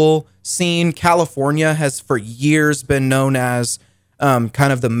local scene. California has for years been known as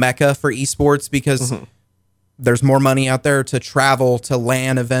kind of the mecca for esports because there's more money out there to travel to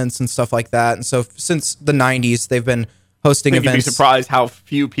LAN events and stuff like that. And so since the 90s, they've been hosting events. You'd be surprised how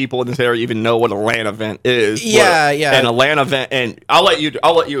few people in this area even know what a LAN event is. Yeah. And a LAN event, and I'll let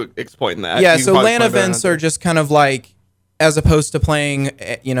you explain that. Yeah, so LAN events are just kind of like, as opposed to playing,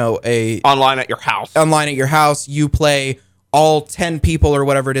 online at your house. Online at your house, you play all 10 people or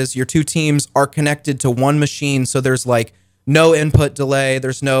whatever it is. Your two teams are connected to one machine, so there's like no input delay.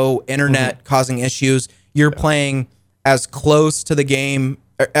 There's no internet causing issues. You're playing as close to the game,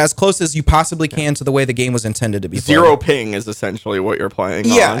 as close as you possibly can to the way the game was intended to be played. Zero ping is essentially what you're playing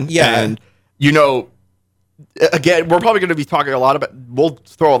on. Yeah. And, again, we're probably going to be talking a lot about, we'll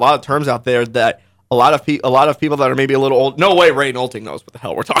throw a lot of terms out there that a lot of people that are maybe a little old, no way Ray Nolting knows what the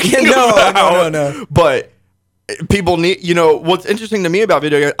hell we're talking about. No. But people need, what's interesting to me about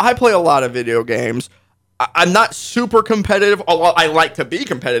video games, I play a lot of video games. I'm not super competitive, although I like to be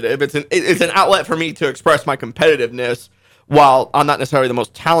competitive. It's an outlet for me to express my competitiveness while I'm not necessarily the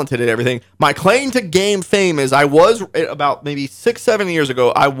most talented at everything. My claim to game fame is I was, about maybe 6-7 years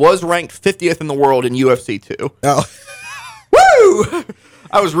ago, I was ranked 50th in the world in UFC 2. Oh. Woo!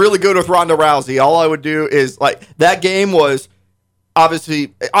 I was really good with Ronda Rousey. All I would do is, like, that game was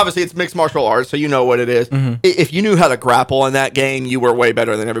obviously it's mixed martial arts, so you know what it is. If you knew how to grapple in that game, you were way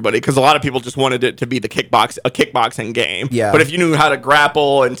better than everybody, because a lot of people just wanted it to be a kickboxing game. Yeah. But if you knew how to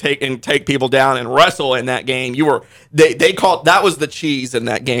grapple and take people down and wrestle in that game, you were they called that was the cheese in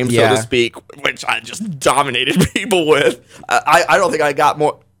that game, so to speak, which I just dominated people with. I don't think I got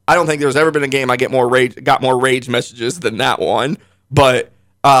more. I don't think there's ever been a game I got more rage messages than that one. But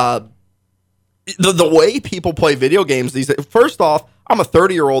the way people play video games these days, first off, I'm a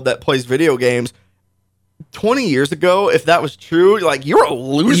 30-year-old that plays video games. 20 years ago, if that was true, like, you're a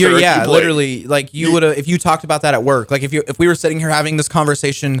loser. Literally, like, you would have, if you talked about that at work, like if we were sitting here having this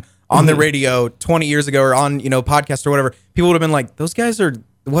conversation on the radio 20 years ago, or on, podcast or whatever, people would have been like, those guys are,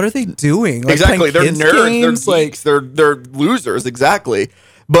 what are they doing? Like, exactly. They're nerds, games? they're geeks, they're losers. Exactly.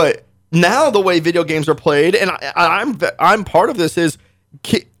 But now the way video games are played, and I'm part of this, is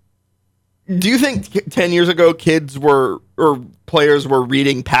do you think 10 years ago kids or players were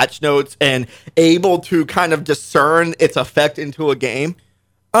reading patch notes and able to kind of discern its effect into a game?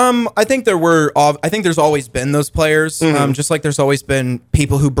 I think there's always been those players, just like there's always been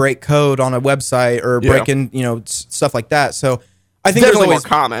people who break code on a website or break in, stuff like that. So I think definitely there's always more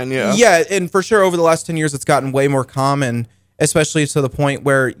common. Yeah. Yeah. And for sure, over the last 10 years, it's gotten way more common, especially to the point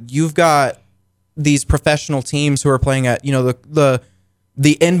where you've got these professional teams who are playing at,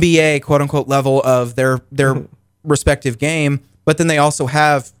 the NBA quote unquote level of their respective game, but then they also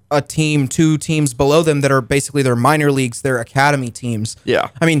have two teams below them that are basically their minor leagues, their academy teams. Yeah.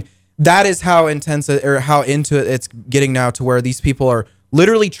 I mean, that is how intense or how into it's getting now, to where these people are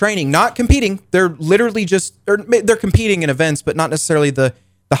literally training, not competing. They're literally they're competing in events, but not necessarily the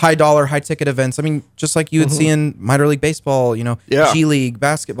high dollar, high ticket events. I mean, just like you would see in minor league baseball, G League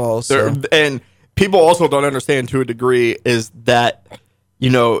basketball. So. And people also don't understand, to a degree, is that,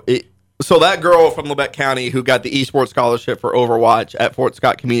 so that girl from Lebec County who got the esports scholarship for Overwatch at Fort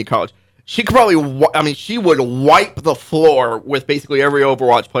Scott Community College, she could probably, she would wipe the floor with basically every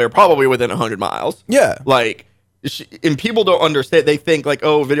Overwatch player, probably within 100 miles. Yeah. Like, and people don't understand. They think, like,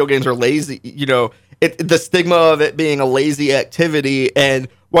 oh, video games are lazy. The stigma of it being a lazy activity. And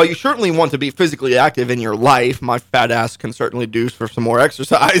while you certainly want to be physically active in your life, my fat ass can certainly do for some more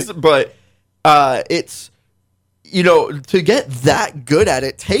exercise. But it's, to get that good at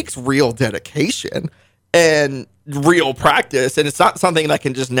it takes real dedication and real practice. And it's not something that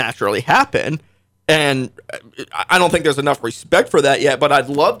can just naturally happen. And I don't think there's enough respect for that yet, but I'd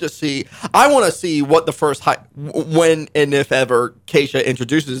love to see. I want to see what the first when and if ever Keisha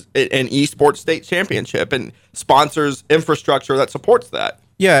introduces an esports state championship and sponsors infrastructure that supports that.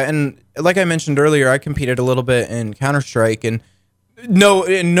 Yeah, and like I mentioned earlier, I competed a little bit in Counter-Strike, and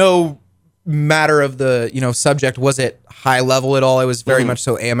no matter of the subject was it high level at all. It was very much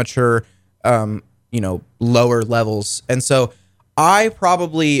so amateur, lower levels, and so I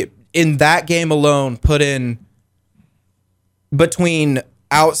probably, in that game alone, put in between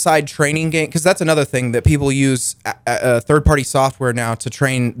outside training game, because that's another thing that people use third-party software now to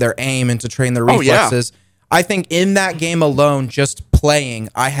train their aim and to train their reflexes. I think in that game alone, just playing,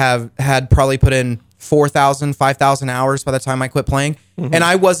 I have had probably put in 4,000, 5,000 hours by the time I quit playing, and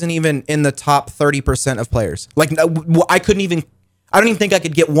I wasn't even in the top 30% of players. Like, I don't even think I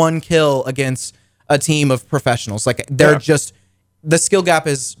could get one kill against a team of professionals. Like, they're just, the skill gap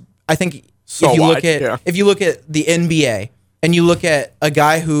is, I think, if you look at the NBA and you look at a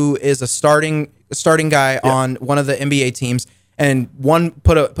guy who is a starting guy on one of the NBA teams, and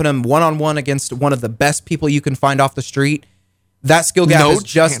put him one-on-one against one of the best people you can find off the street, that skill gap is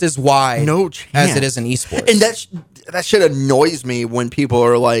just as wide as it is in esports. And that shit annoys me when people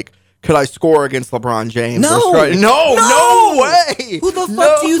are like, could I score against LeBron James? No way. Who the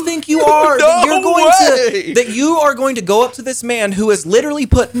fuck do you think you are? That you are going to go up to this man who has literally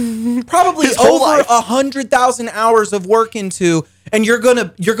put probably over 100,000 hours of work into, and you're going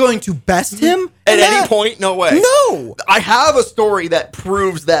to best him at any point? No way. No. I have a story that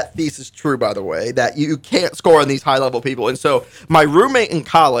proves that thesis true, by the way, that you can't score on these high level people. And so my roommate in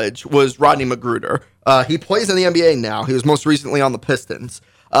college was Rodney Magruder. He plays in the NBA now. He was most recently on the Pistons.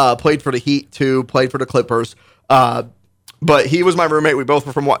 Played for the Heat too, played for the Clippers. But he was my roommate. We both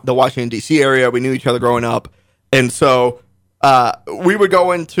were from the Washington, D.C. area. We knew each other growing up. And so we would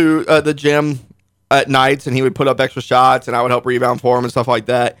go into the gym at nights, and he would put up extra shots, and I would help rebound for him and stuff like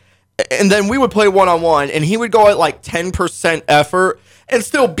that. And then we would play one-on-one, and he would go at like 10% effort and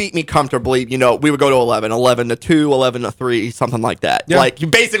still beat me comfortably. We would go to 11 to 2, 11 to 3, something like that. Yeah. Like, you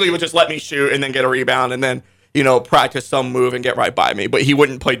basically would just let me shoot and then get a rebound and then practice some move and get right by me. But he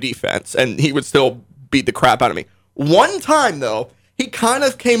wouldn't play defense, and he would still beat the crap out of me. One time, though, he kind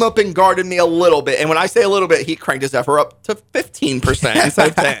of came up and guarded me a little bit. And when I say a little bit, he cranked his effort up to 15% instead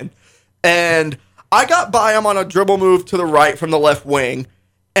of 10. And I got by him on a dribble move to the right from the left wing.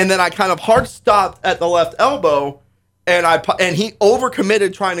 And then I kind of hard stopped at the left elbow. And he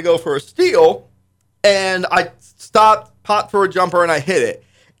overcommitted trying to go for a steal. And I stopped, popped for a jumper, and I hit it.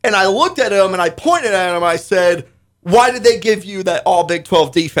 And I looked at him and I pointed at him. I said, "Why did they give you that all Big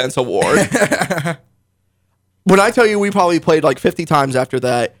 12 defense award?" When I tell you we probably played like 50 times after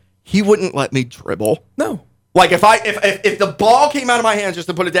that, he wouldn't let me dribble. No. Like if the ball came out of my hands just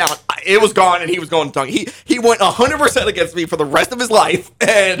to put it down, it was gone and he was going to dunk. He went 100% against me for the rest of his life,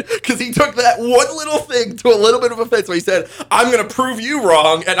 and because he took that one little thing to a little bit of offense. So he said, "I'm going to prove you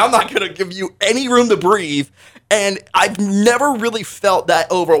wrong, and I'm not going to give you any room to breathe." And I've never really felt that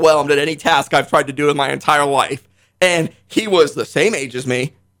overwhelmed at any task I've tried to do in my entire life. And he was the same age as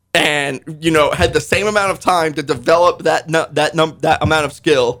me, and had the same amount of time to develop that amount of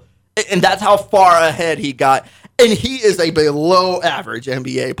skill. And that's how far ahead he got. And he is a below average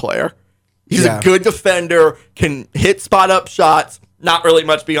NBA player. He's a good defender, can hit spot up shots, not really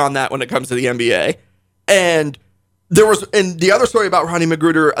much beyond that when it comes to the NBA. And the other story about Ronnie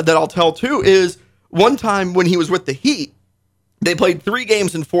Magruder that I'll tell too is one time when he was with the Heat, they played 3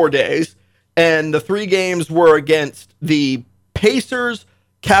 games in 4 days. And the 3 games were against the Pacers,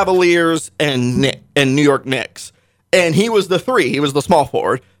 Cavaliers, and New York Knicks. And he was the 3. He was the small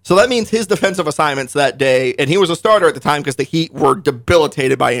forward. So that means his defensive assignments that day, and he was a starter at the time because the Heat were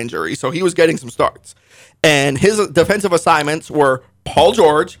debilitated by injury. So he was getting some starts. And his defensive assignments were Paul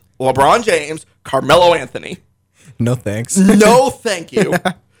George, LeBron James, Carmelo Anthony. No thanks. No thank you.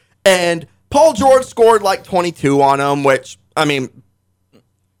 And Paul George scored like 22 on him, which, I mean,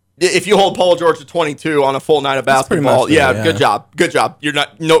 if you hold Paul George to 22 on a full night of basketball, yeah, good job. Good job. You're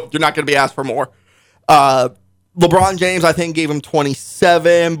not going to be asked for more. LeBron James, I think, gave him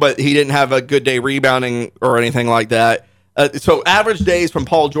 27, but he didn't have a good day rebounding or anything like that. So average days from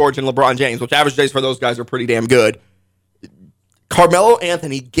Paul George and LeBron James, which average days for those guys are pretty damn good. Carmelo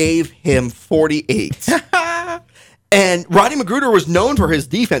Anthony gave him 48. And Ronnie Magruder was known for his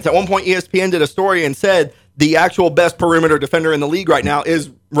defense. At one point, ESPN did a story and said the actual best perimeter defender in the league right now is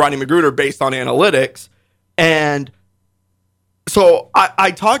Ronnie Magruder based on analytics. And so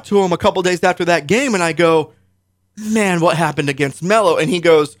I talked to him a couple days after that game, and I go, "Man, what happened against Melo?" And he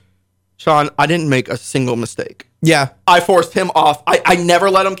goes, "Sean, I didn't make a single mistake. Yeah. I forced him off. I never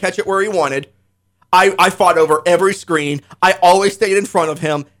let him catch it where he wanted. I fought over every screen. I always stayed in front of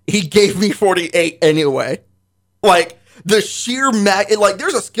him. He gave me 48 anyway." Like, the sheer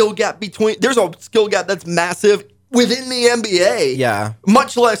there's a skill gap that's massive within the NBA. Yeah.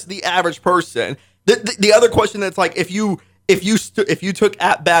 Much less the average person. The other question that's like, if you took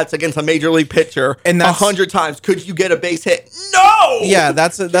at bats against a major league pitcher and 100 times, could you get a base hit? No. Yeah,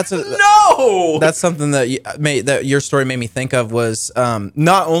 that's no. That's something that your story made me think of was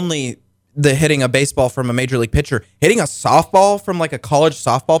not only the hitting a baseball from a major league pitcher, hitting a softball from like a college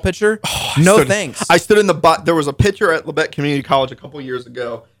softball pitcher. Thanks. I stood in there was a pitcher at Labette Community College a couple years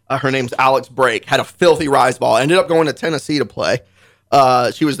ago. Her name's Alex Brake. Had a filthy rise ball. Ended up going to Tennessee to play.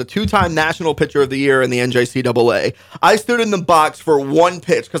 She was the 2-time National Pitcher of the Year in the NJCAA. I stood in the box for one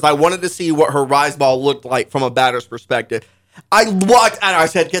pitch because I wanted to see what her rise ball looked like from a batter's perspective. I walked out and I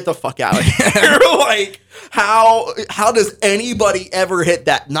said, "Get the fuck out of here." Like, how does anybody ever hit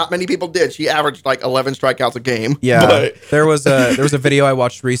that? Not many people did. She averaged like 11 strikeouts a game. Yeah. But there was a video I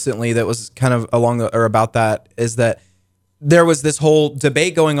watched recently that was kind of about that, is that there was this whole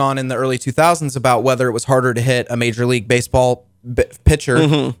debate going on in the early 2000s about whether it was harder to hit a major league baseball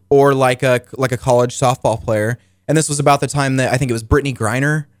pitcher or like a college softball player. And this was about the time that I think it was Brittany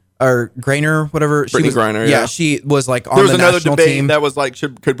Griner, whatever. Brittany Griner, yeah. She was like on there was the another national debate team. that was like,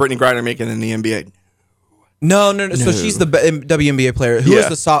 could Brittany Griner make it in the NBA? No. So she's the WNBA player. Whoever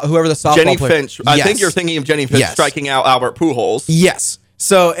the softball Jenny player. Finch. Yes. I think you're thinking of Jenny Finch striking out Albert Pujols. Yes.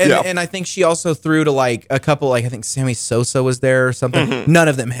 So, and I think she also threw to like a couple, like I think Sammy Sosa was there or something. None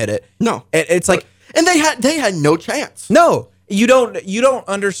of them hit it. No. It's like, and they had no chance. No. You don't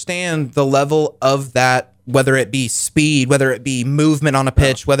understand the level of that, whether it be speed, whether it be movement on a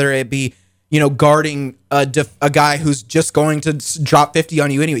pitch, whether it be, guarding a guy who's just going to drop 50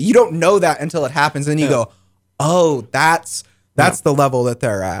 on you anyway. You don't know that until it happens, and you go, "Oh, that's the level that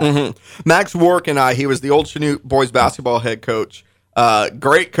they're at." Max Wark he was the old Chanute boys basketball head coach.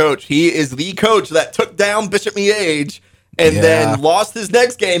 Great coach. He is the coach that took down Bishop Miege and then lost his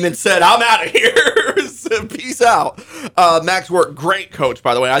next game and said, "I'm out of here." Peace out. Max Wark, great coach,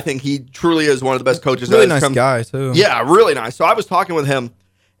 by the way. I think he truly is one of the best coaches. Really nice guy, too. Yeah, really nice. So I was talking with him,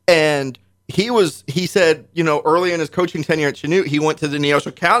 and he said, early in his coaching tenure at Chanute, he went to the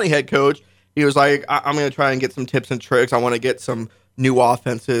Neosho County head coach. He was like, I'm going to try and get some tips and tricks. I want to get some new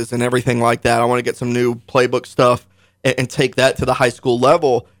offenses and everything like that. I want to get some new playbook stuff and take that to the high school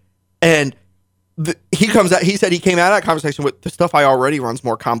level. And he said he came out of that conversation with the stuff I already run's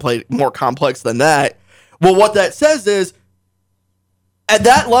more complex than that. Well, what that says is, at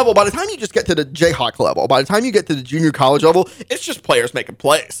that level, by the time you just get to the Jayhawk level, by the time you get to the junior college level, it's just players making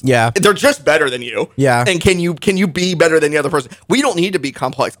plays. Yeah. They're just better than you. Yeah. And can you be better than the other person? We don't need to be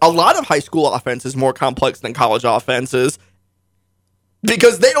complex. A lot of high school offense is more complex than college offenses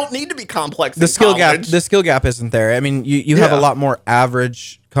because they don't need to be complex. The skill gap isn't there. I mean, you have a lot more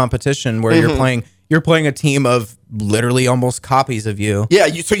average competition where you're playing a team of literally almost copies of you. Yeah,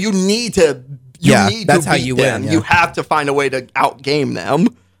 so you need to that's how you win. Yeah. You have to find a way to outgame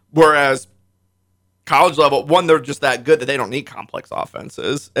them. Whereas college level, one, they're just that good that they don't need complex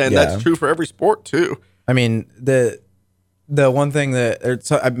offenses, and that's true for every sport too. I mean, the one thing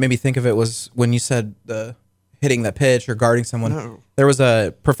that made me think of it was when you said the hitting the pitch or guarding someone. No. There was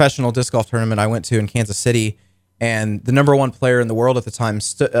a professional disc golf tournament I went to in Kansas City, and the number one player in the world at the time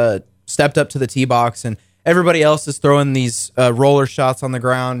stepped up to the tee box, and everybody else is throwing these roller shots on the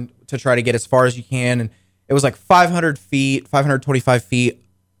ground to try to get as far as you can. And it was like 500 feet, 525 feet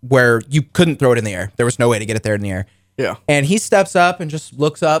where you couldn't throw it in the air. There was no way to get it there in the air. Yeah. And he steps up and just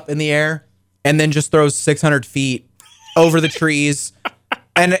looks up in the air and then just throws 600 feet over the trees.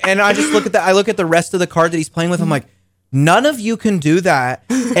 And I just look at that. I look at the rest of the card that he's playing with. I'm like, none of you can do that.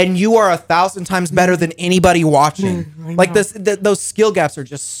 And you are 1,000 times better than anybody watching. Like those skill gaps are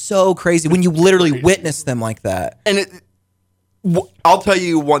just so crazy when you literally witness them like that. And I'll tell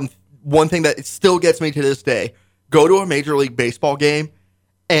you one thing that it still gets me to this day. Go to a Major League Baseball game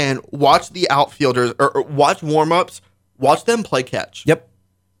and watch the outfielders or watch warm-ups, watch them play catch. Yep.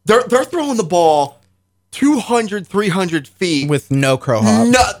 They're throwing the ball 200, 300 feet. With no crow hop.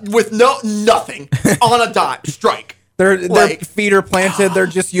 Nothing. On a dime. Strike. Their feet are planted. They're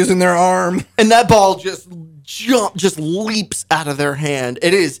just using their arm. And that ball just leaps out of their hand.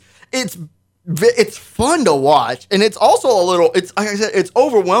 It's fun to watch, and it's also like I said, it's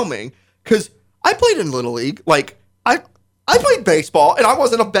overwhelming because I played in Little League. Like I played baseball, and I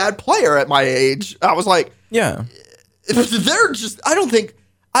wasn't a bad player at my age. I was like, yeah, they're just. I don't think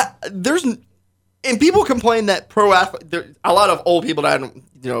there's, and people complain that pro athlete. A lot of old people that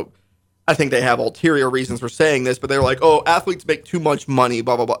I think they have ulterior reasons for saying this, but they're like, oh, athletes make too much money,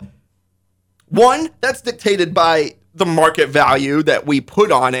 blah blah blah. One, that's dictated by the market value that we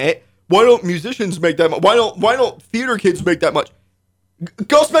put on it. Why don't musicians make that much? Why don't theater kids make that much?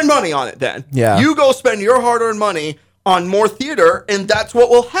 Go spend money on it then. Yeah. You go spend your hard-earned money on more theater, and that's what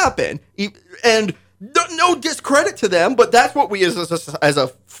will happen. And no discredit to them, but that's what we as a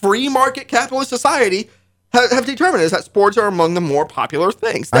free market capitalist society have determined, is that sports are among the more popular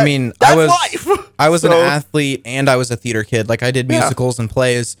things. That's life. I was an athlete and I was a theater kid. Like I did musicals and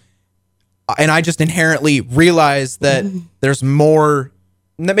plays, and I just inherently realized that there's more.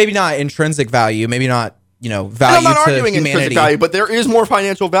 Maybe not intrinsic value, maybe not, value to humanity. I'm not arguing intrinsic value, but there is more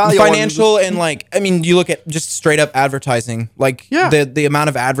financial value. And you look at just straight up advertising, the amount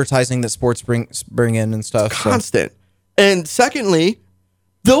of advertising that sports bring in and stuff. It's constant. And secondly,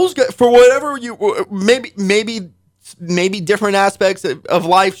 those guys, for whatever maybe different aspects of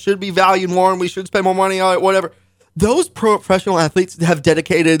life should be valued more, and we should spend more money on it, whatever. Those professional athletes have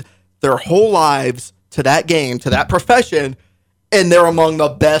dedicated their whole lives to that game, to that profession, and they're among the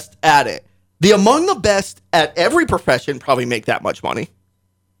best at it. Among the best at every profession probably make that much money.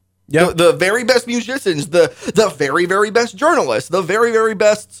 Yeah, the very best musicians, the very, very best journalists, the very, very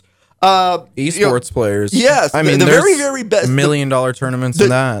best esports players. Yes, I mean the very, very best $1 million tournaments in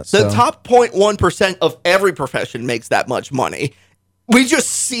that. The top 0.1% of every profession makes that much money. We just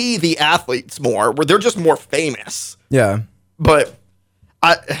see the athletes more, where they're just more famous. Yeah, but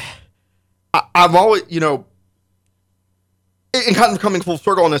I'm always, and kind of coming full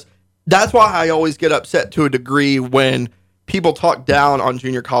circle on this, that's why I always get upset to a degree when people talk down on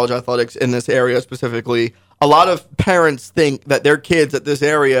junior college athletics in this area specifically. A lot of parents think that their kids at this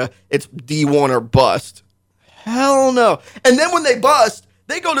area, it's D1 or bust. Hell no. And then when they bust,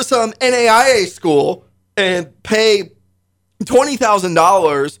 they go to some NAIA school and pay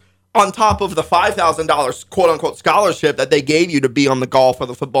 $20,000 on top of the $5,000 quote-unquote scholarship that they gave you to be on the golf or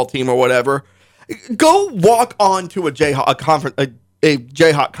the football team or whatever. Go walk on to a Jayhawk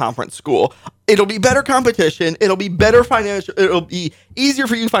conference school. It'll be better competition. It'll be better financial. It'll be easier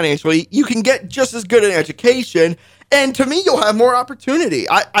for you financially. You can get just as good an education, and to me, you'll have more opportunity.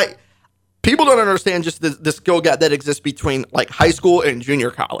 People don't understand just the skill gap that exists between like high school and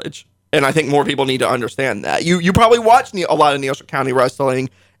junior college. And I think more people need to understand that. You probably watched a lot of Neosho County wrestling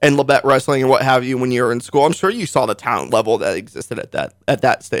and Labette wrestling and what have you when you were in school. I'm sure you saw the talent level that existed at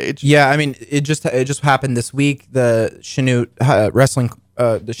that stage. Yeah, I mean, it just happened this week. The Chanute wrestling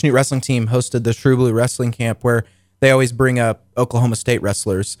team hosted the True Blue Wrestling Camp, where they always bring up Oklahoma State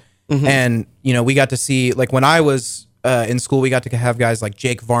wrestlers. Mm-hmm. And we got to see, like, when I was in school, we got to have guys like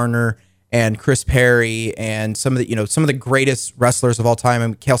Jake Varner and Chris Perry and some of the greatest wrestlers of all time.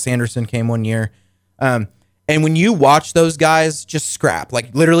 And Kel Sanderson came one year. And when you watch those guys just scrap,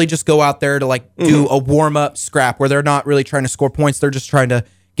 like literally just go out there to like do a warm up scrap where they're not really trying to score points, they're just trying to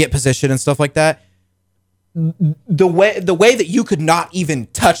get position and stuff like that. The way that you could not even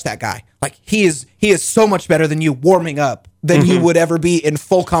touch that guy, like he is so much better than you warming up than you would ever be in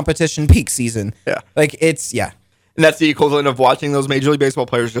full competition peak season. Yeah, like it's And that's the equivalent of watching those Major League Baseball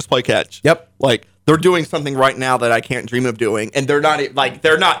players just play catch. Yep. Like they're doing something right now that I can't dream of doing, and they're not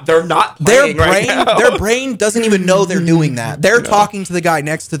their playing right now. Their brain doesn't even know they're doing that. They're talking to the guy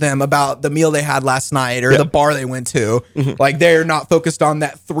next to them about the meal they had last night or the bar they went to. Like they're not focused on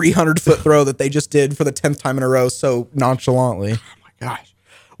that 300-foot throw that they just did for the 10th time in a row so nonchalantly. Oh my gosh.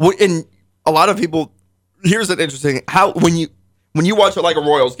 Well, and a lot of people. Here's an interesting when you watch it like a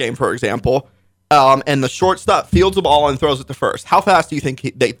Royals game, for example. And the shortstop fields the ball and throws it to first. How fast do you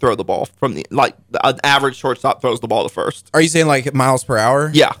think they throw the ball from an average shortstop throws the ball to first? Are you saying like miles per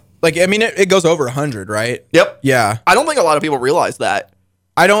hour? Yeah. Like, I mean, it goes over 100, right? Yep. Yeah. I don't think a lot of people realize that.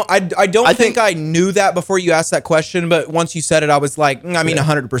 I don't think I knew that before you asked that question, but once you said it, I was like,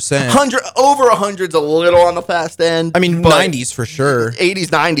 100%. Over 100's a little on the fast end. I mean, 90s for sure. 80s,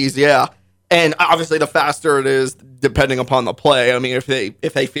 90s, yeah. And obviously, the faster it is, depending upon the play. I mean, if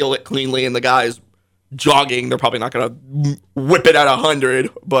they field it cleanly and the guy's jogging, they're probably not going to whip it at 100.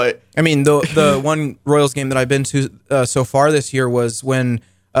 But I mean, the one Royals game that I've been to so far this year was when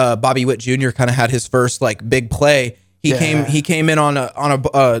Bobby Witt Jr. kind of had his first like big play. He came in on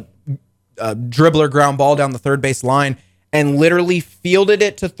a dribbler ground ball down the third base line and literally fielded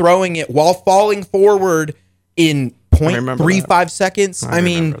it to throwing it while falling forward in 0.35 seconds. I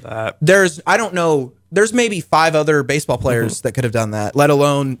mean, there's maybe 5 other baseball players that could have done that, let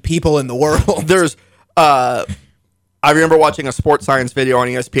alone people in the world. I remember watching a sports science video on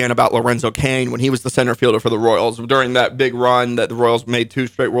ESPN about Lorenzo Cain when he was the center fielder for the Royals during that big run that the Royals made 2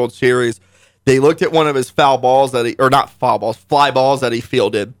 straight World Series. They looked at one of his fly balls that he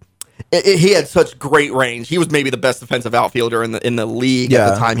fielded. He had such great range. He was maybe the best defensive outfielder in the league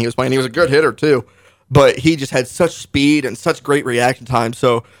at the time he was playing. He was a good hitter too. But he just had such speed and such great reaction time.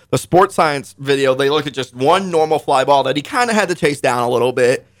 So the sports science video, they looked at just one normal fly ball that he kind of had to chase down a little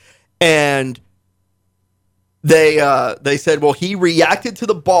bit. And they said, well, he reacted to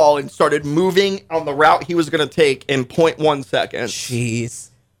the ball and started moving on the route he was going to take in 0.1 seconds. Jeez.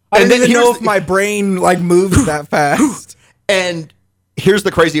 I didn't even know if my brain like moves that fast. And here's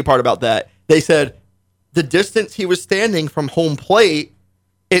the crazy part about that. They said the distance he was standing from home plate,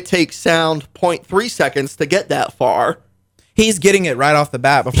 it takes sound 0.3 seconds to get that far. He's getting it right off the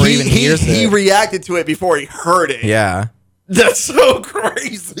bat before he even hears it. He reacted to it before he heard it. Yeah. That's so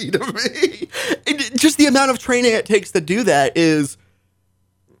crazy to me. Just the amount of training it takes to do that is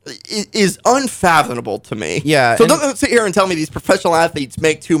unfathomable to me. Yeah. So don't sit here and tell me these professional athletes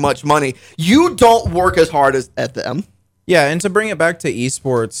make too much money. You don't work as hard at them. Yeah, and to bring it back to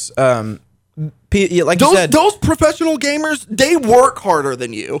esports, like you said, those professional gamers, they work harder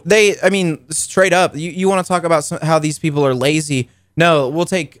than you. Straight up. You want to talk about how these people are lazy? No, we'll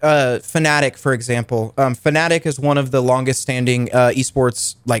take Fnatic for example. Fnatic is one of the longest standing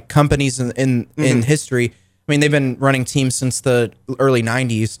esports like companies in history. I mean, they've been running teams since the early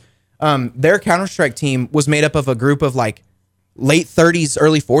 90s. Their Counter-Strike team was made up of a group of like late 30s,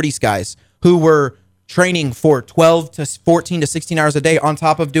 early 40s guys who were training for 12 to 14 to 16 hours a day on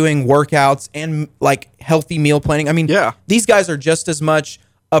top of doing workouts and like healthy meal planning. I mean, these guys are just as much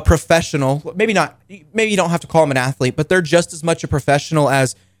a professional. Maybe you don't have to call them an athlete, but they're just as much a professional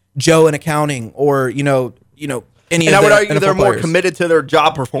as Joe in accounting or, any of the And I would argue NFL they're more players. committed to their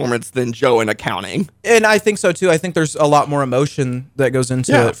job performance than Joe in accounting. And I think so too. I think there's a lot more emotion that goes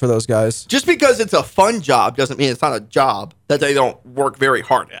into it for those guys. Just because it's a fun job doesn't mean it's not a job that they don't work very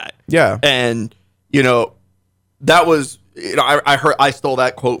hard at. Yeah. And that was, I stole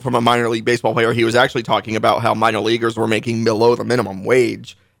that quote from a minor league baseball player. He was actually talking about how minor leaguers were making below the minimum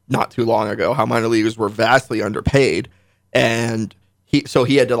wage not too long ago, how minor leaguers were vastly underpaid. And he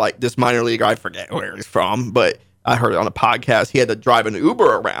had to this minor league, I forget where he's from, but I heard it on a podcast. He had to drive an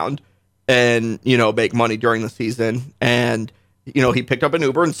Uber around and, make money during the season. And, he picked up an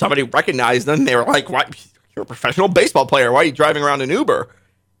Uber and somebody recognized him. They were like, "What? You're a professional baseball player. Why are you driving around an Uber?"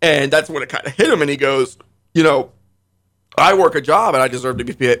 And that's when it kind of hit him. And he goes, I work a job and I deserve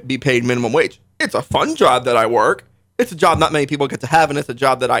to be paid minimum wage. It's a fun job that I work. It's a job not many people get to have, and it's a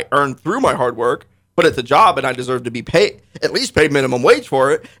job that I earned through my hard work. But it's a job, and I deserve to be paid, at least paid minimum wage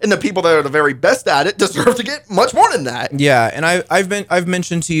for it. And the people that are the very best at it deserve to get much more than that. Yeah, and I've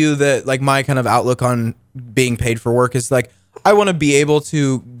mentioned to you that like my kind of outlook on being paid for work is like I want to be able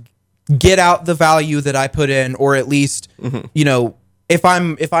to get out the value that I put in, or at least if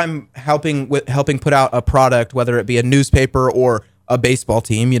I'm helping put out a product, whether it be a newspaper or a baseball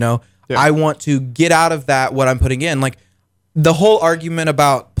team, I want to get out of that what I'm putting in. Like the whole argument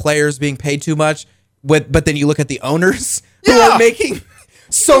about players being paid too much. But then you look at the owners who are making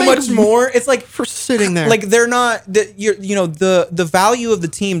so much more. It's like for sitting there, like they're not. The value of the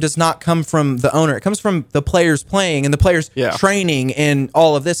team does not come from the owner. It comes from the players playing and the players training and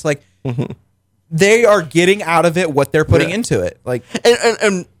all of this. Like they are getting out of it what they're putting into it. Like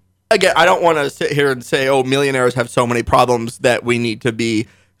and again, I don't want to sit here and say, oh, millionaires have so many problems that we need to be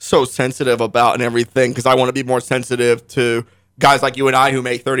so sensitive about and everything, because I want to be more sensitive to guys like you and I who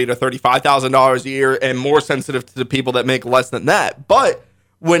make $30,000 to $35,000 a year, and more sensitive to the people that make less than that. But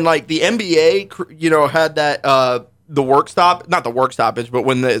when like the NBA, had that not the work stoppage, but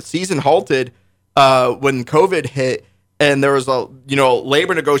when the season halted, when COVID hit, and there was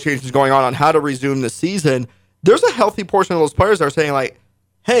labor negotiations going on how to resume the season, there's a healthy portion of those players that are saying like,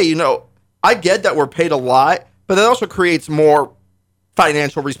 hey, I get that we're paid a lot, but that also creates more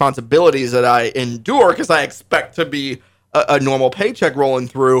financial responsibilities that I endure because I expect to be a normal paycheck rolling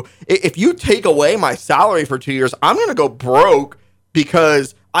through. If you take away my salary for 2 years, I'm going to go broke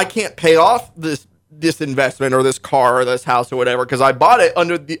because I can't pay off this investment or this car or this house or whatever because I bought it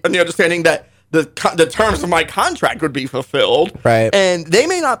under the understanding that the terms of my contract would be fulfilled. Right. And they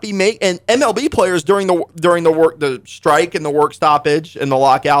may not be and MLB players during the strike and the work stoppage and the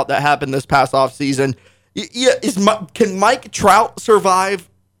lockout that happened this past off season. Can Mike Trout survive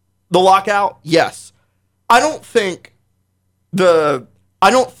the lockout? Yes. I don't think the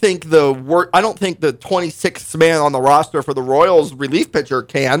 26th man on the roster for the Royals relief pitcher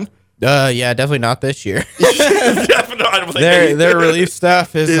can. Yeah, definitely not this year. Definitely, I don't think their relief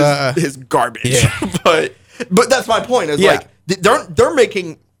staff is garbage. Yeah. but that's my point. Is like they're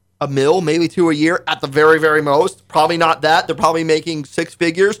making $1 million, maybe $2 million a year at the very, very most. Probably not that. They're probably making six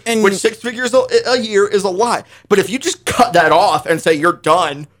figures, which 6 figures a year is a lot. But if you just cut that off and say you're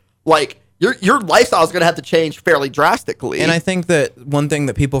done, like your lifestyle is going to have to change fairly drastically. And I think that one thing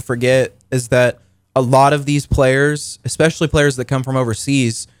that people forget is that a lot of these players, especially players that come from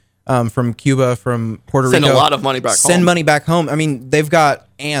overseas, from Cuba, from Puerto Rico, send a lot of money back home. Send money back home. I mean, they've got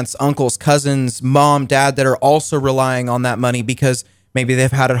aunts, uncles, cousins, mom, dad that are also relying on that money because maybe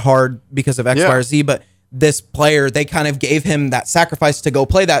they've had it hard because of X, Y, or Z, but this player, they kind of gave him that sacrifice to go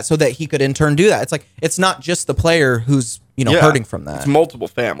play that so that he could in turn do that. It's like, it's not just the player who's, hurting from that. It's multiple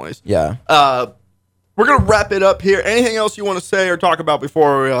families. Yeah. We're going to wrap it up here. Anything else you want to say or talk about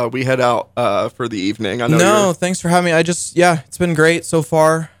before we head out for the evening? I know. No, thanks for having me. It's been great so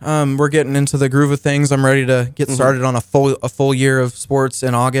far. We're getting into the groove of things. I'm ready to get started on a full year of sports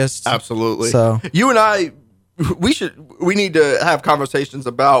in August. Absolutely. So you and I, we need to have conversations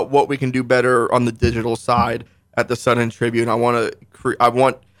about what we can do better on the digital side at the Chanute Tribune.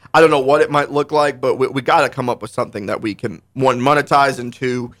 I don't know what it might look like, but we got to come up with something that we can, one, monetize, and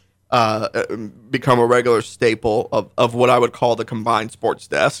two, become a regular staple of what I would call the combined sports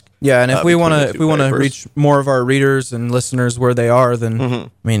desk. Yeah, and if we want to reach more of our readers and listeners where they are, then I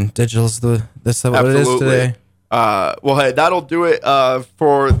mean, digital's what it is today. Well, hey, that'll do it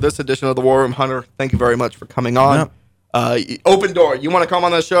for this edition of the War Room. Hunter, thank you very much for coming on. Yep. Open door. You want to come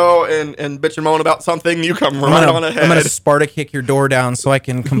on the show and bitch and moan about something? You come right on ahead. I'm going to Sparta kick your door down so I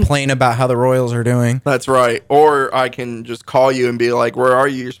can complain about how the Royals are doing. That's right. Or I can just call you and be like, "Where are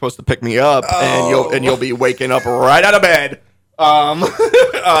you? You're supposed to pick me up," and you'll be waking up right out of bed.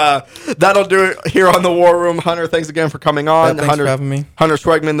 That'll do it here on the War Room. Hunter, thanks again for coming on. Thanks for having me. Huntyr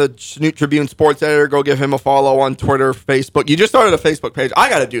Schwegman, the Chanute Tribune sports editor. Go give him a follow on Twitter, Facebook. You just started a Facebook page. I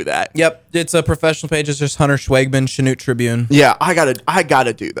got to do that. Yep, it's a professional page. It's just Huntyr Schwegman, Chanute Tribune. Yeah, I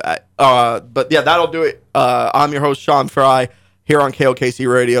gotta do that. But yeah, that'll do it. I'm your host, Sean Fry, here on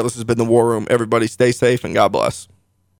KOKC Radio. This has been the War Room. Everybody stay safe and God bless.